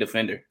great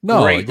defender.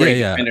 Great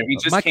defender. He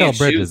just Mikal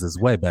Bridges is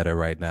way better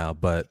right now,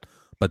 but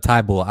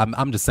Thybulle,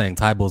 I'm just saying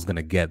Tybulle's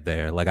gonna get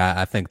there.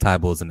 I think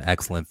Thybulle is an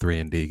excellent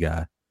 3-and-D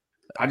guy.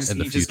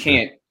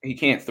 He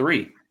can't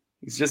three.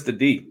 He's just a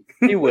D.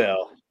 He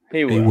will.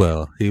 He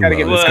will. He's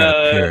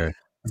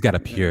got a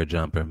pure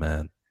jumper,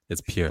 man. It's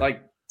pure.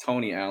 Like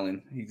Tony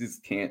Allen. He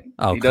just can't.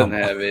 Oh, he doesn't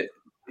have it.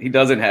 He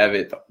doesn't have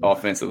it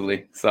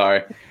offensively.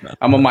 Sorry.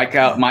 I'm a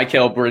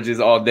Mikal Bridges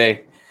all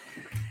day.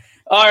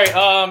 All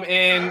right.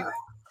 And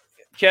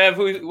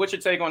Kev, what's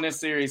your take on this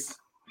series? Is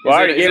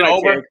it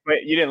over? Take,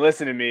 but you didn't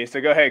listen to me, so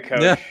go ahead,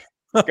 Coach. Yeah.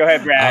 Go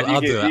ahead, Brad.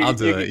 I'll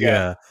do it.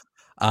 Yeah.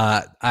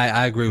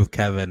 I agree with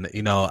Kevin.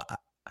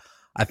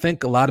 I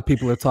think a lot of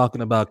people are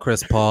talking about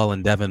Chris Paul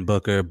and Devin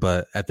Booker,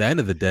 but at the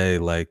end of the day,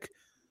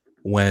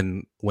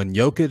 when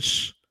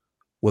Jokic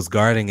was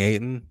guarding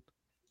Ayton,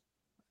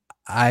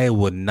 I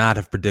would not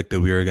have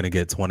predicted we were going to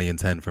get 20 and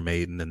 10 from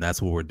Ayton, and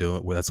that's what we're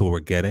doing. That's what we're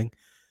getting.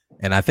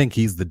 And I think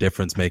he's the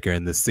difference maker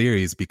in this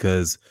series,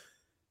 because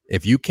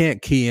if you can't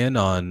key in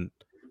on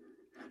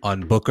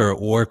Booker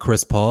or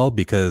Chris Paul,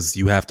 because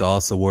you have to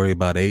also worry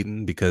about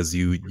Ayton, because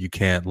you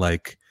can't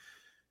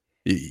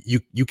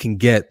you can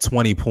get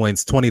 20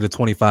 to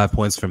 25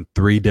 points from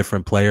 3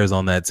 different players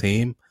on that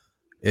team.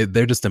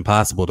 They're just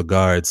impossible to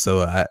guard.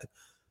 So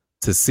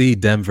to see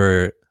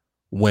Denver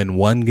win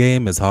one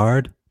game is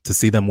hard. To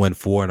see them win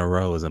 4 in a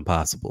row is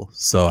impossible.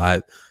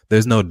 So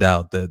there's no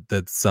doubt that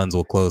the Suns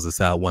will close this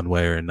out one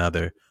way or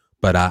another.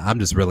 But I'm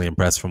just really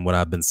impressed from what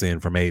I've been seeing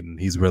from Ayton.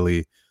 He's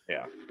really,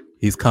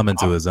 he's coming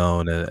to his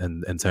own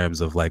in terms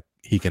of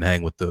he can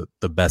hang with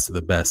the best of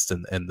the best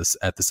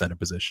at the center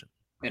position.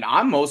 And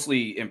I'm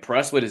mostly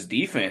impressed with his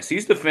defense.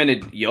 He's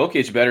defended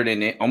Jokic better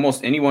than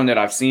almost anyone that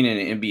I've seen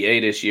in the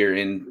NBA this year.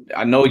 And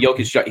I know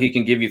Jokic, he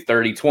can give you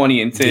 30,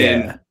 20, and 10.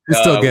 Yeah. He's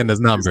still getting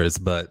his numbers,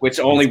 but which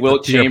only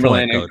Wilt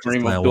Chamberlain and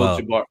Kareem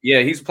Abdul-Jabbar.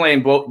 Yeah, he's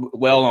playing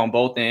well on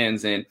both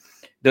ends. And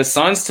the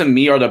Suns, to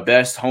me, are the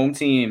best home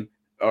team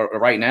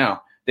right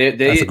now.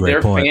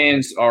 Their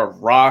fans are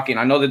rocking.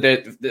 I know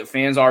that the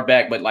fans are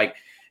back, but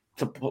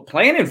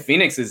playing in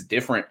Phoenix is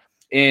different.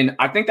 And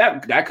I think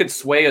that could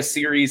sway a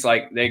series.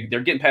 Like they're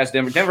getting past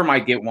Denver. Denver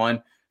might get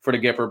one for the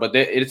Gipper, but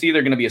it's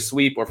either going to be a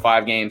sweep or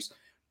 5 games.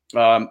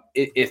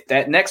 If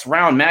that next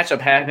round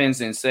matchup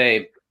happens and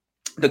say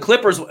the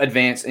Clippers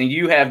advance and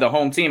you have the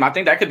home team, I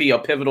think that could be a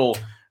pivotal,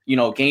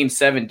 game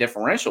 7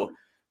 differential.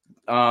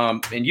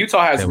 And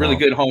Utah has really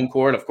good home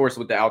court, of course,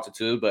 with the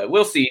altitude, but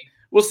we'll see.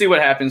 We'll see what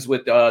happens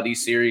with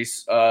these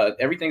series.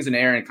 Everything's in the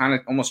air and kind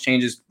of almost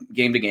changes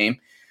game to game.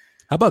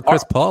 How about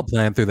Chris Paul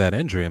playing through that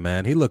injury,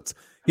 man? He looked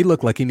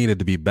like he needed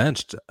to be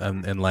benched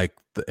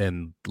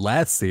in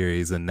last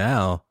series, and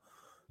now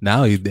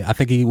I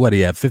think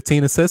he had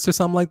 15 assists or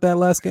something like that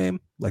last game.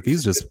 Like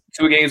he's just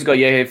 2 games ago,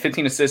 he had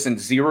 15 assists and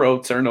 0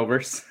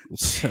 turnovers.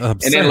 And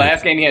then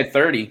last game he had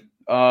 30.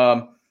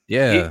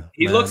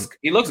 He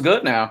looks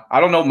good now. I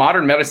don't know.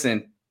 Modern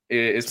medicine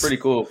is pretty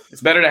cool.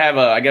 It's better to have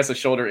a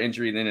shoulder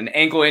injury than an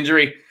ankle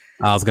injury.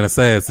 I was gonna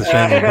say it's a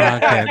shame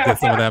LeBron can't get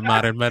some of that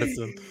modern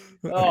medicine.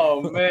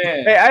 Oh man!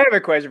 Hey, I have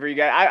a question for you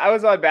guys. I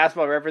was on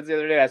Basketball Reference the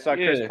other day. I saw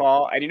Chris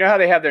Paul, and you know how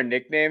they have their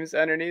nicknames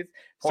underneath.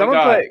 Point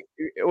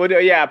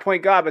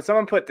guard, but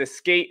someone put the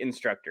skate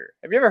instructor.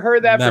 Have you ever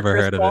heard that? Never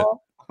heard of it.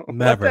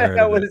 Never heard of it. What the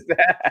hell was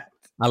that?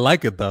 I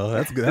like it though.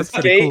 That's good. That's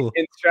skate pretty cool.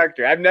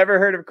 Instructor. I've never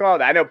heard him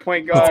called. I know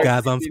point guard.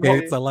 Guys on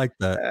skates. I like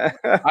that.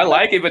 I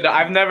like it, but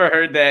I've never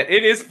heard that.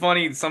 It is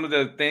funny some of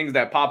the things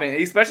that pop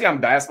in, especially on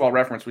Basketball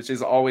Reference, which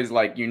is always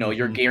like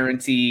you're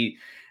guaranteed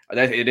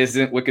that it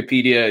isn't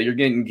Wikipedia. You're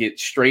going to get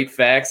straight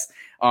facts.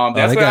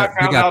 That's what I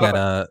found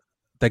out.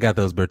 They got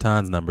those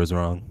Bertans numbers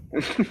wrong.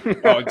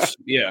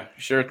 Yeah,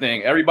 sure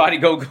thing. Everybody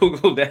go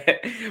Google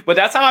that. But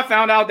that's how I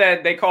found out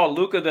that they call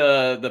Luka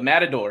the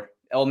Matador.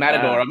 El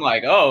Matador. I'm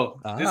like,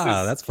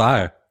 that's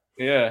fire.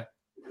 Yeah.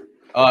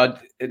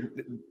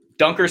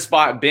 Dunker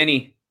spot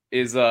Benny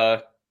is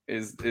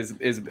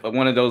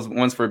one of those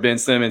ones for Ben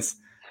Simmons.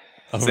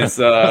 Since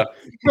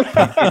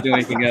can't do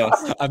anything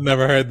else. I've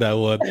never heard that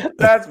one.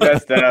 That's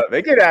messed up.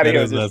 They get out of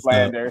here with this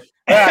slander.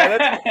 All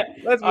right,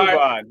 let's move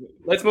on.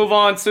 Let's move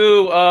on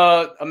to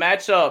a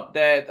matchup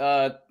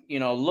that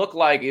looked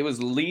like it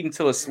was leading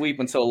to a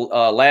sweep until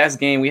last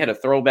game. We had a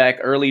throwback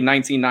early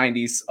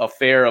 1990s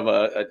affair of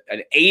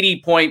an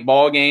 80-point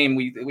ball game.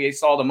 We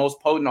saw the most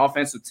potent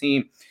offensive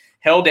team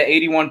held at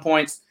 81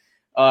 points.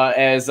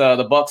 As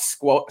the Bucks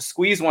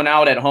squeeze one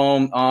out at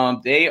home.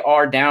 They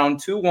are down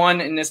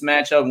 2-1 in this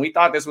matchup. And we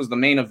thought this was the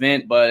main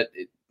event, but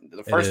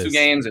the first 2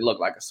 games, it looked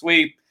like a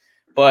sweep.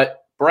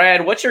 But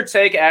Brad, what's your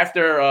take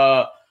after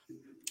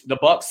the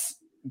Bucks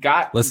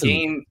got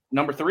game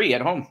number 3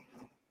 at home?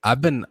 I've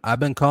been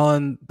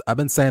saying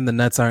the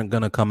Nets aren't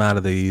going to come out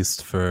of the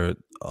East for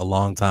a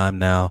long time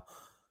now.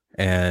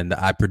 And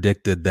I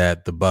predicted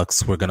that the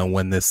Bucks were going to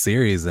win this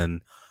series,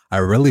 and I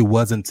really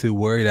wasn't too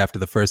worried after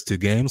the first 2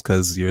 games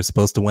because you're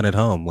supposed to win at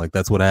home. Like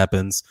that's what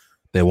happens.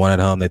 They won at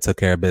home. They took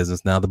care of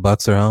business. Now the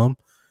Bucks are home,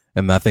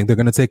 and I think they're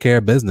going to take care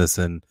of business.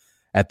 And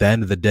at the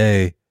end of the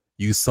day,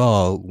 you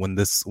saw when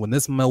this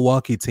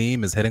Milwaukee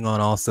team is hitting on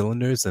all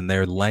cylinders and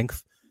their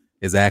length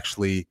is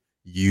actually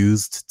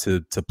used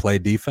to play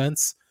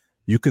defense,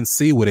 you can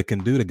see what it can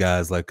do to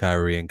guys like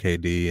Kyrie and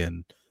KD.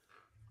 And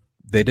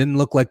they didn't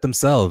look like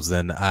themselves.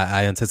 And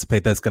I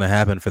anticipate that's going to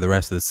happen for the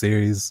rest of the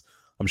series.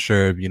 I'm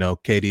sure,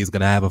 KD is going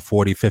to have a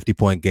 40,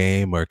 50-point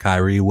game, or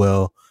Kyrie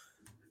will.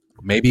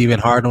 Maybe even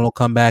Harden will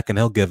come back and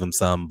he'll give him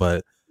some.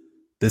 But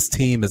this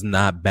team is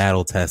not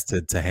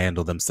battle-tested to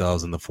handle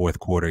themselves in the fourth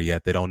quarter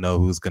yet. They don't know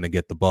who's going to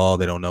get the ball.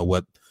 They don't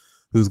know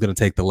who's going to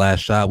take the last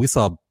shot. We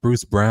saw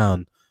Bruce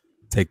Brown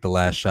take the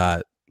last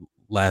shot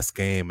last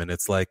game, and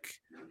it's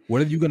like,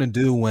 what are you going to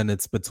do when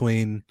it's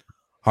between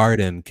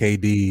Harden,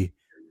 KD,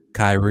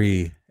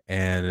 Kyrie,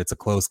 and it's a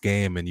close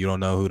game and you don't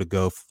know who to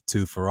go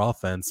to for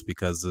offense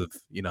because of,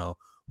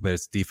 whether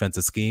it's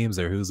defensive schemes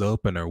or who's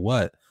open or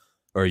what,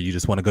 or you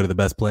just want to go to the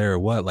best player or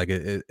what? Like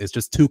it's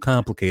just too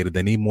complicated.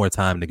 They need more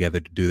time together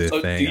to do their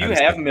thing. Do you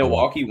have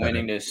Milwaukee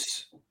winning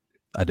this?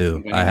 I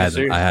do. I had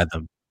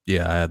them.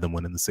 Yeah, I had them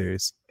winning the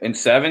series. In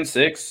 7,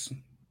 6?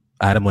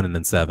 I had them winning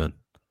in 7.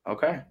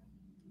 Okay.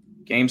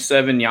 Game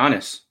 7,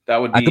 Giannis. That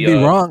would be. I could be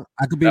wrong.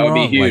 I could be wrong.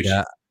 Would be huge.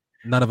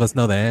 None of us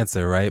know the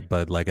answer, right?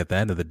 But like at the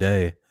end of the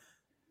day,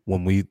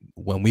 when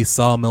we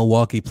saw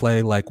Milwaukee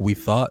play like we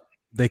thought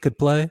they could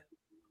play,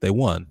 they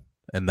won,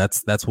 and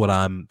that's what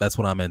I'm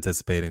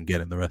anticipating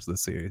getting the rest of the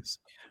series.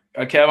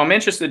 Kev, I'm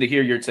interested to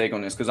hear your take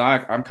on this because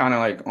I'm kind of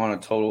like on a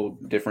total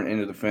different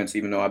end of the fence,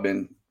 even though I've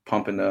been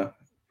pumping the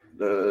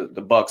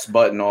Bucks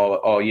button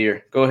all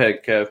year. Go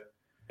ahead, Kev.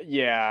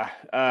 Yeah,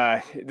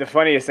 the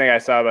funniest thing I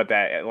saw about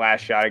that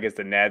last shot against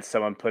the Nets,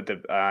 someone put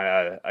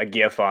a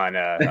GIF on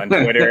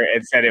Twitter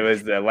and said it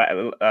was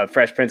the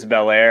Fresh Prince of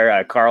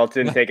Bel-Air,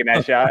 Carlton taking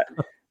that shot,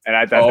 and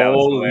I thought that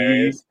was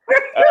hilarious.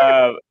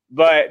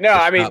 But no,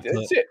 I mean,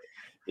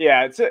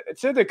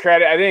 to the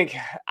credit, I think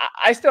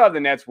I still have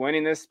the Nets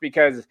winning this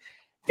because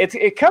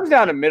It comes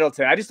down to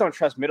Middleton. I just don't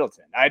trust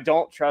Middleton. I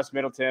don't trust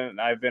Middleton.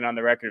 I've been on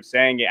the record of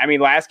saying it. I mean,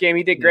 last game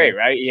he did great,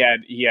 right? He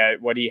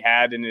had what he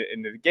had in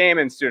the game,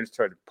 and students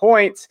toward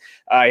points.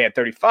 He had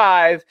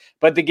 35,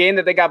 but the game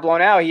that they got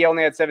blown out, he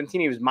only had 17.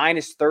 He was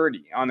minus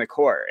 30 on the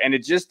court, and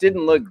it just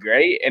didn't look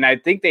great. And I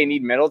think they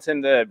need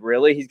Middleton to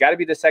really. He's got to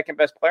be the second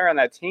best player on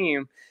that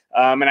team.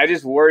 And I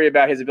just worry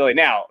about his ability.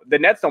 Now, the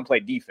Nets don't play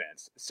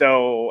defense.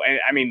 So,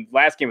 I mean,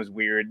 last game was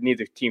weird.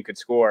 Neither team could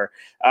score.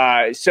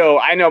 So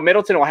I know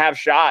Middleton will have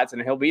shots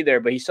and he'll be there,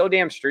 but he's so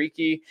damn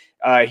streaky.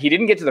 He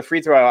didn't get to the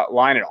free throw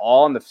line at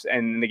all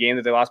in the game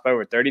that they lost by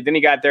over 30. Then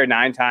he got there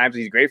 9 times.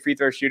 He's a great free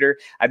throw shooter.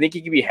 I think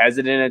he can be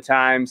hesitant at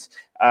times.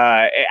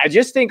 I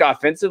just think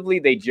offensively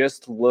they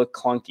just look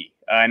clunky.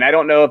 And I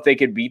don't know if they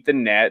could beat the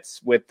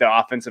Nets with the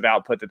offensive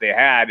output that they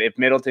had if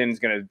Middleton's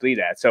going to be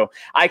that. So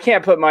I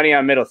can't put money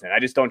on Middleton. I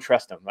just don't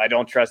trust him. I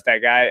don't trust that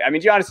guy. I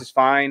mean, Giannis is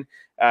fine.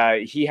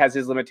 He has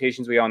his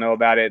limitations. We all know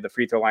about it. The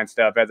free throw line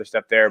stuff, other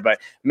stuff there.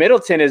 But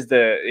Middleton is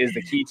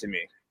the key to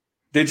me.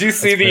 Did you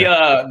see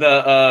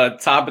the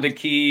top of the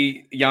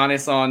key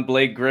Giannis on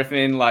Blake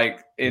Griffin?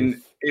 Like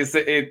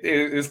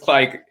it's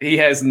like he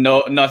has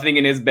nothing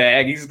in his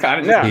bag. He's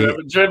kind of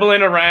just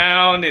dribbling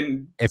around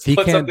and if he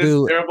puts can't up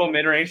this terrible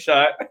mid-range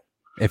shot.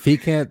 If he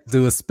can't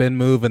do a spin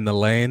move in the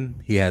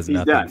lane, he has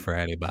nothing done for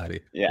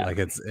anybody. Yeah, like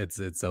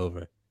it's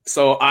over.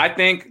 So I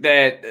think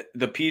that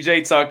the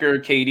PJ Tucker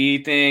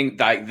KD thing,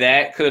 like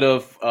that, could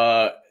have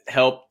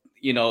helped.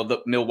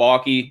 The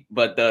Milwaukee,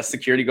 but the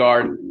security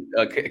guard,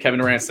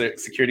 Kevin Durant's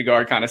security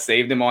guard, kind of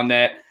saved him on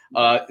that.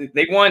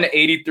 They won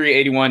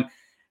 83-81.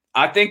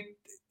 I think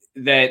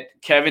that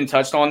Kevin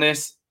touched on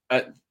this.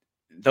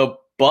 The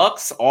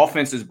Bucks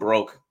offense is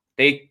broke.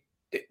 They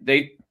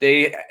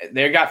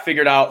got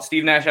figured out.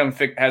 Steve Nash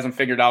hasn't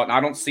figured out, and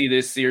I don't see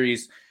this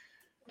series.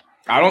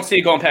 I don't see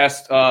it going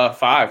past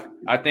 5.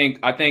 I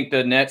think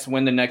the Nets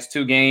win the next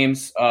 2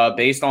 games.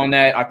 Based on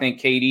that, I think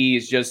KD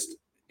is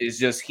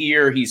just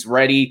here. He's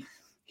ready.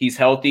 He's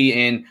healthy,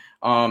 and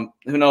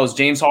who knows?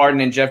 James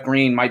Harden and Jeff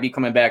Green might be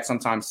coming back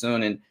sometime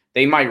soon, and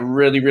they might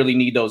really, really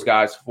need those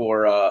guys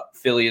for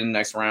Philly in the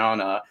next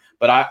round.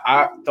 But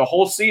I the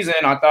whole season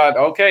I thought,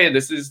 okay,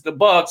 this is the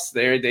Bucks.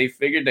 They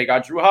figured they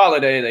got Drew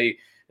Holiday.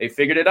 They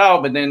figured it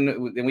out, but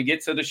then we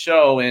get to the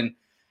show and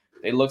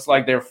it looks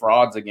like they're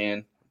frauds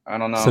again. I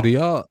don't know. So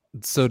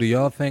do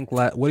y'all think?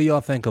 What do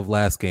y'all think of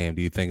last game?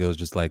 Do you think it was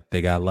just like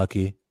they got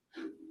lucky?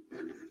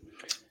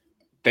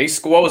 They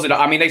squoze it.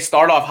 I mean, they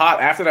start off hot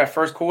after that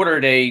first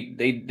quarter.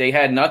 They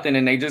had nothing,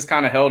 and they just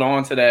kind of held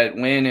on to that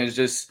win. It's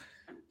just,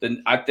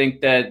 I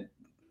think that,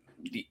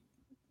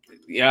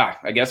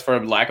 I guess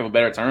for lack of a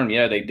better term,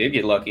 they did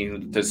get lucky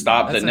to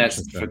stop the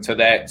Nets to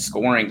that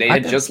scoring. They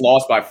had just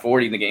lost by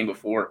 40 in the game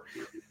before.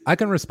 I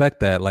can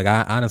respect that. Like,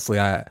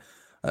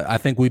 I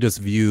think we just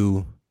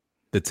view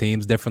the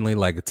teams differently.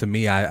 Like, to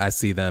me, I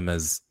see them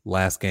as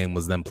last game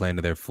was them playing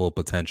to their full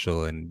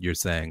potential, and you're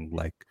saying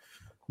like,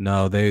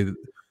 no,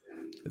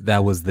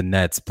 that was the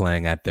Nets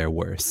playing at their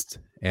worst.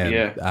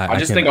 And I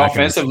just think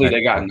offensively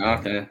they got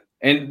nothing.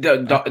 And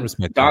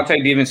Dante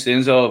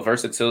DiVincenzo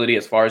versatility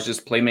as far as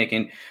just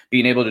playmaking,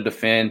 being able to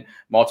defend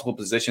multiple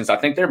positions. I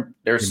think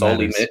they're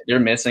solely they're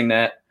missing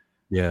that.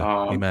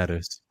 Yeah, he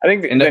matters. I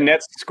think the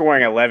Nets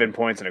scoring 11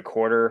 points in a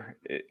quarter,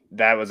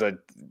 that was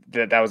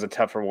a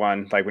tougher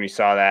one. Like when you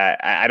saw that,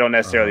 I don't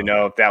necessarily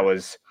know if that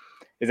was.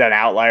 Is that an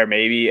outlier?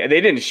 Maybe they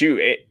didn't shoot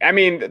it. I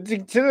mean,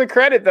 to the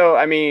credit though,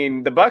 I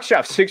mean, the Bucks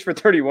shot 6 for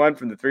 31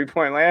 from the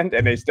 3-point land,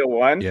 and they still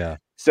won. Yeah.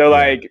 So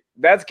like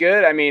that's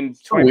good. I mean,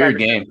 25%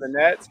 game. of the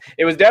Nets.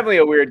 It was definitely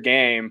a weird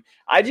game.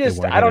 I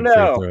don't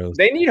know.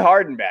 They need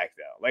Harden back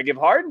though. Like if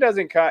Harden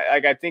doesn't cut,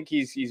 like I think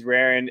he's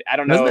raring. I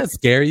don't know. Doesn't that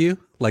scare you?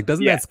 Like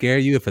doesn't that scare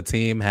you if a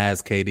team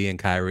has KD and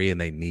Kyrie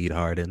and they need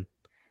Harden?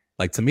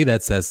 Like to me,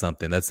 that says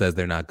something. That says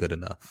they're not good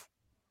enough.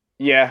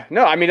 Yeah,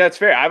 no, I mean, that's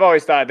fair. I've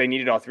always thought they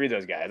needed all 3 of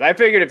those guys. I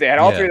figured if they had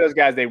all 3 of those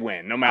guys, they'd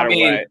win no matter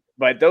what.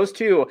 But those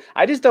 2,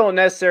 I just don't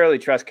necessarily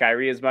trust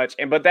Kyrie as much.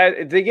 But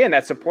that, again,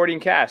 that supporting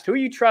cast. Who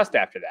you trust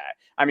after that?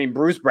 I mean,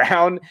 Bruce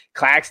Brown,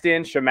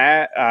 Claxton,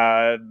 Shamat,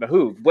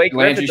 Blake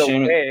Griffin's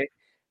okay.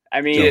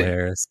 I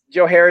mean,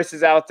 Joe Harris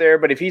is out there,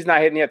 but if he's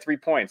not hitting, he had 3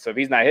 points. So if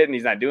he's not hitting,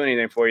 he's not doing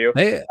anything for you.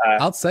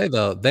 I'll say,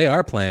 though, they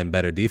are playing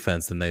better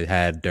defense than they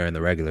had during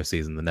the regular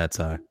season. The Nets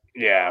are.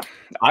 Yeah,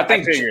 I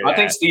think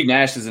Steve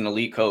Nash is an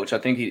elite coach. I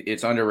think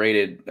it's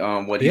underrated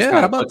what he's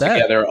kind of put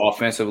together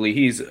offensively.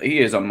 He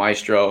is a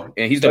maestro,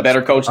 and he's the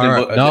better coach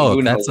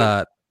than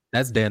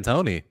that's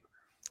D'Antoni.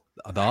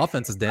 The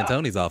offense is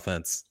D'Antoni's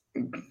offense.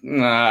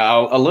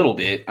 A little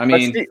bit. I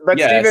mean,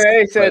 Stephen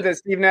A. said that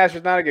Steve Nash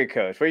was not a good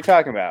coach. What are you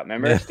talking about?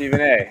 Remember Stephen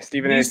A.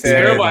 Stephen A.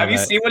 said, terrible. Have you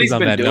seen what he's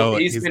been doing?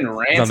 He's been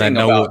ranting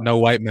about no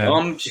white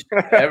man.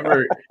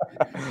 Ever.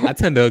 I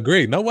tend to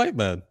agree. No white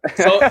man.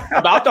 So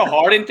about the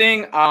Harden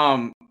thing,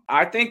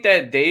 I think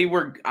they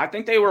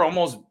were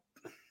almost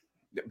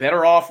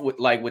better off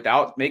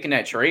without making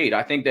that trade.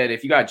 I think that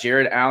if you got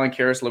Jared Allen,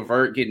 Karis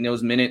LeVert getting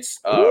those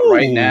minutes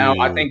right now,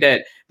 I think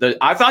that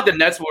I thought the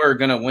Nets were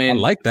gonna win. I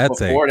like that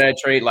before that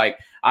trade. Like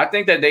I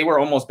think that they were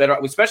almost better,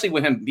 especially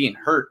with him being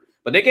hurt.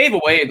 but they gave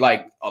away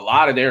like a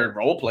lot of their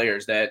role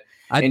players that.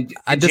 I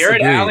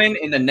Jared Allen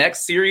in the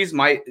next series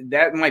might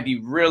be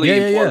really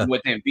important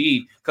with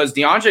Embiid because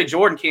DeAndre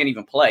Jordan can't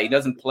even play. He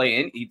doesn't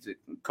play he's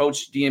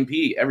coach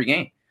DMP every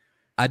game.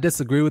 I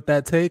disagree with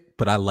that take,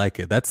 but I like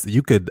it.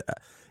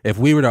 If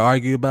we were to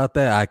argue about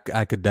that,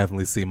 I could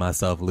definitely see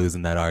myself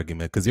losing that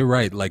argument because you're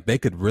right. Like they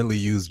could really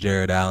use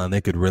Jared Allen.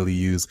 They could really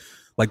use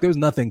there's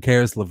nothing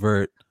Karis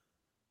LeVert.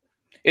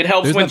 It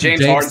helps when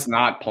James Harden's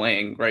not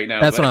playing right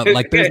now. That's what I'm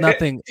like.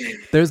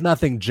 There's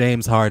nothing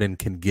James Harden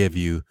can give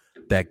you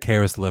that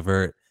Karis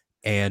LeVert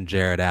and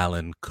Jared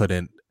Allen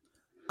couldn't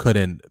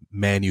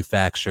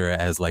manufacture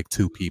as like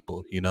two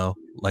people, you know?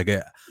 Like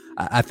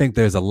I think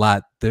there's a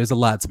lot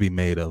to be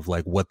made of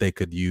like what they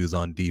could use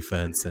on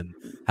defense and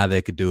how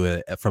they could do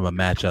it from a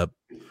matchup,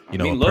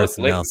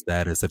 personnel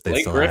status if they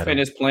Blake still Griffin had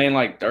him. is playing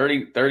like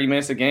 30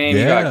 minutes a game.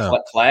 Yeah. You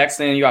got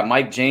Claxton, you got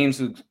Mike James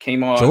who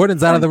came on.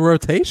 Jordan's out of the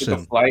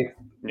rotation.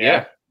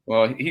 Yeah.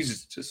 Well,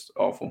 he's just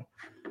awful.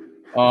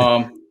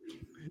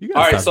 You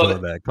gotta stop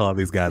doing that. Call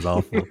these guys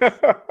awful.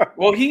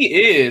 Well,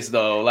 he is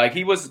though. Like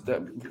he was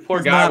the poor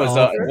He's guy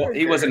was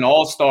he was an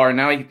all-star.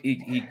 Now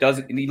he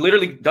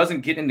literally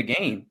doesn't get in the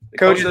game.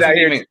 Coaches out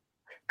here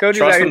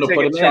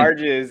taking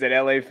charges at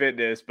LA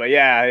Fitness, but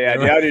yeah,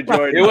 DeAndre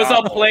Jordan. It was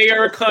a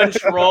player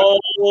control.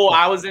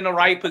 I was in the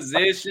right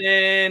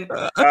position.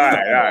 All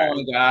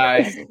right,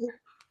 guys.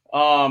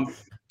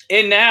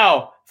 And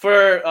now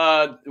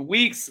for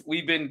weeks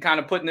we've been kind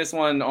of putting this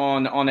one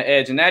on the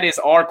edge, and that is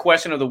our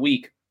question of the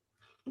week.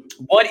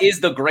 What is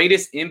the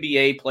greatest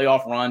NBA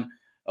playoff run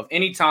of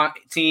any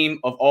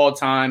team of all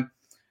time?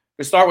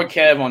 We'll start with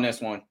Kev on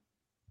this one.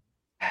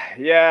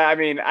 Yeah, I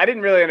mean, I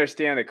didn't really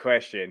understand the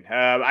question.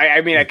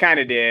 I kind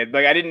of did.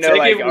 Like, I didn't know.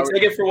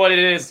 Take it for what it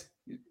is.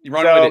 You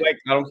run with it. Like,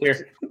 I don't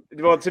care.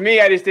 Well, to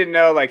me, I just didn't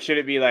know. Like, should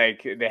it be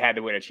like they had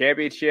to win a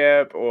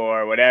championship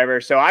or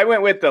whatever? So I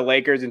went with the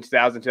Lakers in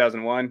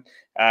 2000-2001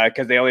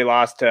 because they only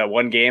lost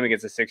one game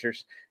against the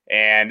Sixers.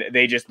 And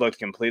they just looked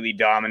completely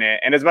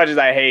dominant. And as much as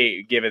I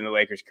hate giving the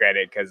Lakers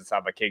credit because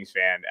I'm a Kings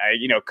fan,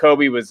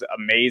 Kobe was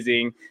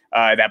amazing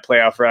that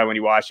playoff run when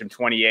you watched him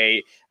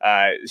 28.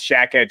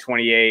 Shaq had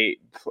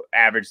 28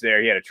 average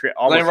there. He had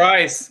Glenn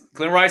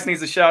Rice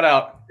needs a shout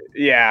out.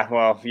 Yeah,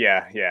 well,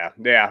 yeah.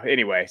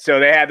 Anyway, so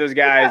they had those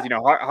guys.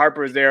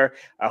 Harper was there.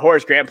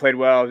 Horace Grant played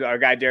well. Our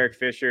guy Derek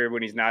Fisher,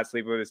 when he's not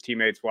sleeping with his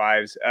teammates'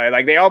 wives,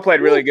 they all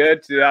played really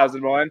good.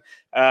 2001,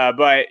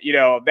 but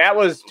that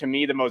was to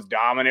me the most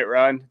dominant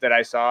run that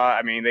I saw.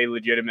 I mean, they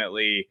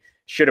legitimately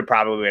should have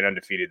probably been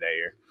undefeated that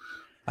year.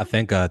 I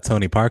think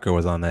Tony Parker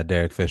was on that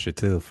Derek Fisher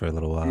too for a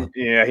little while.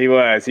 Yeah, he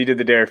was. He did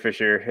the Derek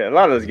Fisher. A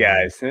lot of those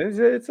guys.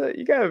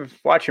 You gotta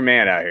watch your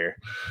man out here.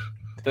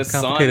 The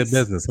complicated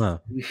business, huh?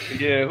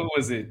 Yeah, who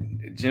was it?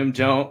 Jim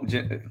Jones,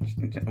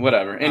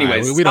 whatever.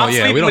 Anyways, we don't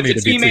need to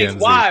be teammates' TMZ.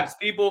 Wives,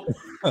 people.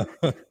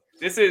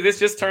 This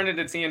just turned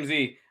into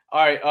TMZ.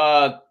 All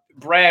right,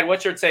 Brad,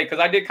 what's your take?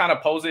 Because I did kind of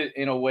pose it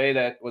in a way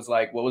that was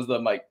like, what was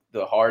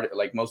the hard,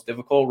 most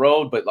difficult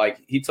road? But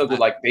he took it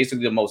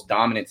basically the most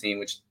dominant team,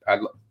 which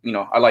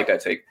I like that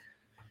take.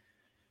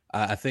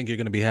 I think you're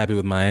going to be happy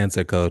with my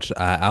answer, Coach.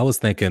 I was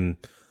thinking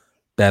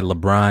that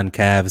LeBron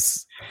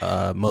Cavs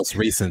most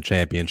recent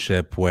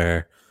championship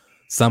where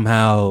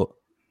somehow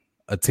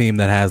a team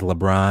that has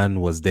LeBron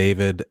was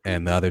David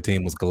and the other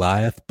team was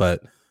Goliath,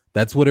 but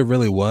that's what it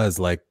really was.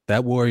 Like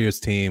that Warriors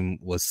team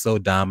was so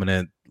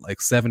dominant,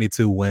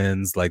 72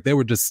 wins. They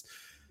were just,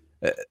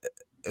 it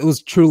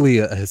was truly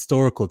a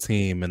historical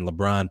team, and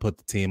LeBron put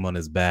the team on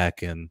his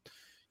back. And,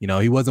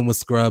 he wasn't with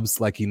scrubs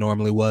like he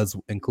normally was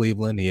in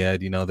Cleveland. He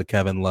had, the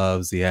Kevin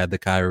Loves, he had the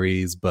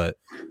Kyries, but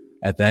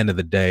at the end of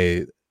the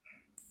day,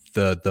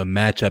 the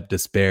matchup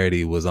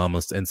disparity was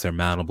almost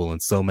insurmountable,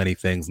 and so many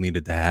things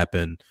needed to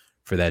happen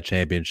for that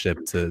championship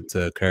to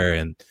occur,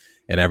 and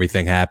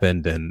everything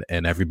happened, and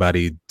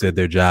everybody did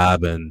their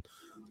job, and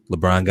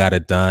LeBron got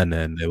it done,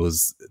 and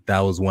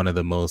that was one of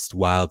the most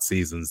wild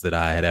seasons that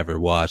I had ever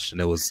watched, and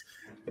it was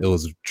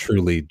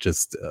truly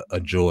just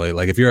a joy.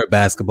 If you're a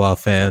basketball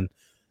fan,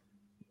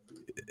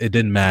 it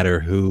didn't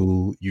matter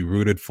who you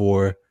rooted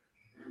for.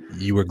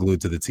 You were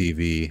glued to the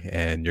TV,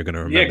 and you're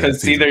gonna remember. Yeah, because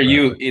it's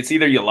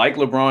either you like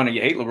LeBron or you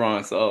hate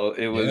LeBron. So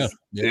it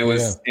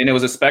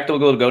was a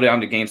spectacle to go down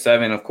to Game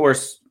 7. Of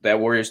course, that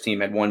Warriors team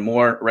had won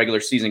more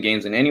regular season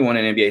games than anyone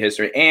in NBA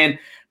history, and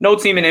no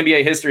team in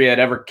NBA history had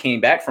ever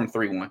came back from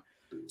 3-1.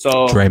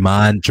 So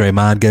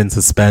Draymond getting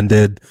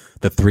suspended,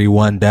 the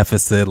 3-1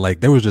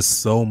 deficit, there was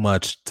just so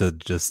much to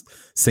just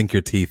sink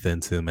your teeth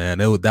into, man.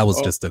 That was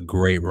just a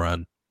great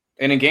run.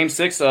 And in Game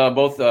 6,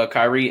 both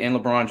Kyrie and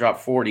LeBron dropped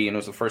 40, and it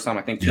was the first time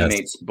I think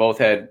teammates both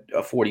had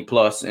a 40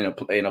 plus in a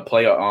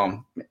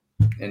playoff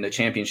in the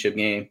championship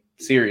game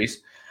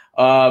series.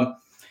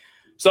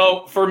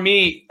 So for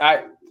me,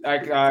 I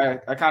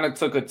kind of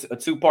took a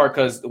two-part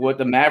because what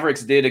the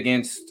Mavericks did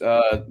against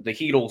the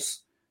Heatles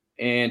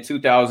in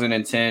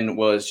 2010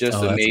 was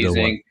just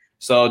amazing.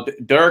 So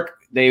Dirk,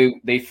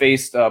 they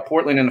faced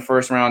Portland in the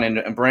first round,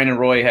 and Brandon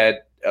Roy had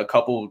a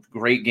couple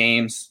great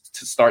games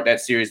to start that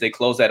series. They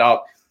closed that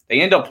out. They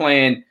end up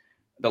playing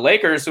the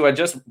Lakers, who had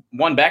just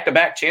won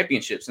back-to-back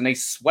championships, and they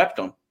swept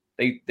them.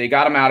 They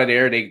got him out of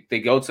there. They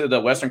go to the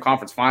Western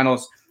Conference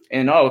Finals,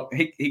 and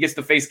he gets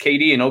to face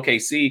KD and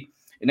OKC,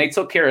 and they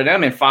took care of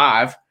them in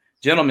 5,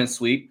 gentlemen's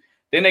sweep.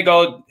 Then they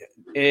go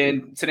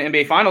into the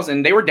NBA Finals,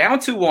 and they were down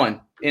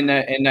 2-1 in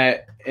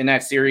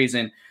that series.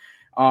 And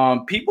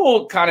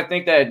people kind of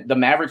think that the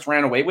Mavericks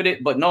ran away with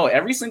it, but no.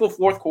 Every single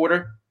fourth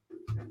quarter,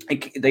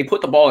 they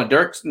put the ball in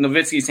Dirk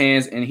Nowitzki's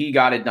hands, and he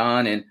got it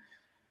done. And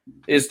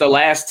it's the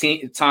last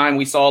time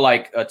we saw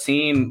like a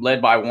team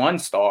led by one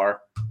star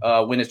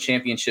win a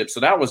championship. So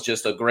that was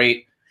just a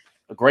great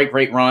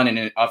run.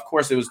 And of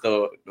course, it was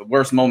the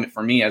worst moment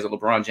for me as a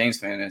LeBron James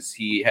fan, as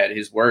he had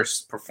his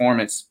worst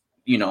performance,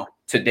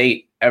 to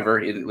date ever.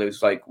 It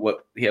was like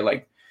he had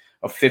like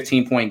a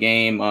 15-point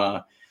game.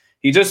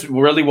 He just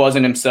really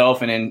wasn't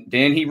himself. And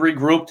then he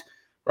regrouped.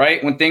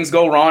 Right? When things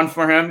go wrong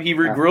for him, he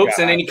regroups,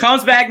 and then he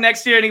comes back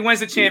next year and he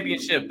wins the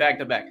championship back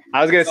to back.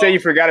 I was going to say you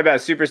forgot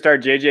about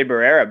superstar JJ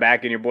Barea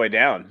backing your boy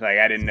down. Like,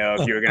 I didn't know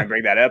if you were going to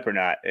bring that up or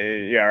not.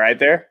 You all right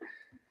there?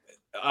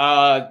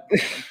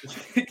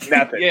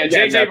 Nothing. Yeah,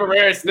 JJ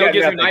Barea still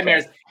gives me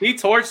nightmares. He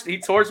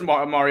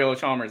torched Mario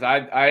Chalmers. I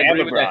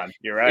agree with that.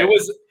 You're right.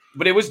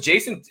 It was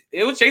Jason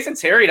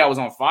Terry that was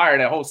on fire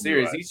that whole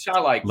series. Right. He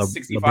shot like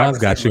 65%. LeBron's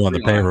got you on the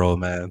payroll,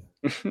 man.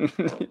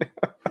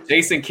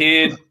 Jason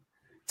Kidd.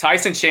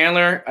 Tyson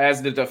Chandler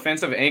as the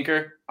defensive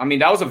anchor. I mean,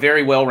 that was a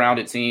very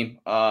well-rounded team,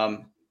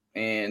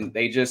 and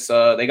they just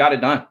they got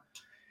it done.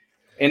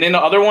 And then the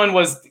other one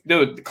was,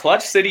 the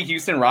Clutch City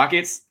Houston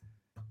Rockets.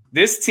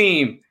 This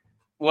team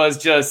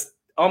was just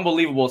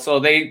unbelievable.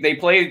 So they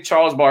played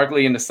Charles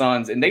Barkley and the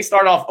Suns, and they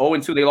started off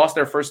 0-2. They lost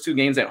their first 2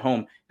 games at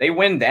home. They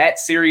win that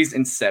series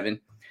in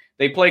 7.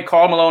 They play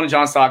Karl Malone and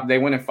John Stockton. They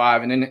win in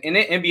 5. And then in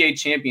the NBA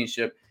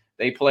championship,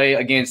 they play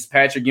against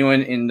Patrick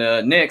Ewing in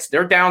the Knicks.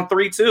 They're down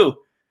 3-2.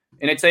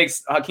 And it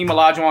takes Hakeem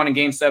Olajuwon in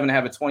Game 7 to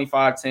have a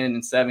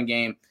 25-10-7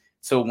 game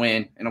to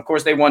win. And, of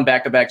course, they won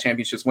back-to-back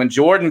championships. When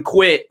Jordan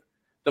quit,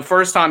 the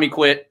first time he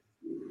quit,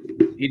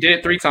 he did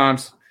it 3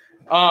 times.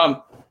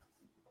 That's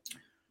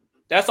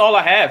all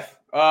I have.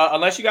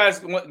 Unless you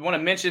guys want to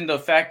mention the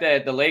fact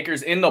that the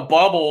Lakers in the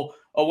bubble,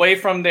 away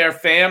from their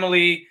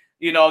family,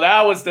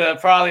 that was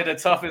probably the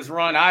toughest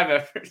run I've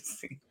ever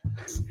seen.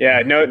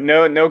 Yeah,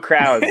 no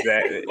crowds.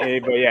 But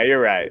yeah, you're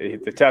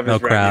right. The toughest. No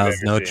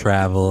crowds, no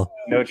travel.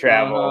 No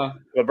travel.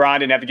 LeBron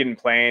didn't have to get in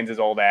planes. His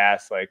old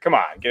ass. Like, come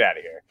on, get out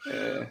of here.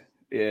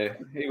 Yeah,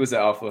 he was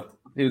alpha.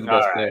 He was the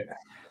best player.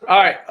 All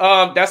right,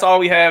 that's all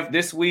we have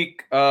this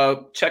week.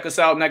 Check us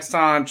out next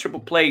time. Triple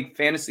Play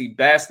Fantasy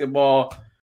Basketball.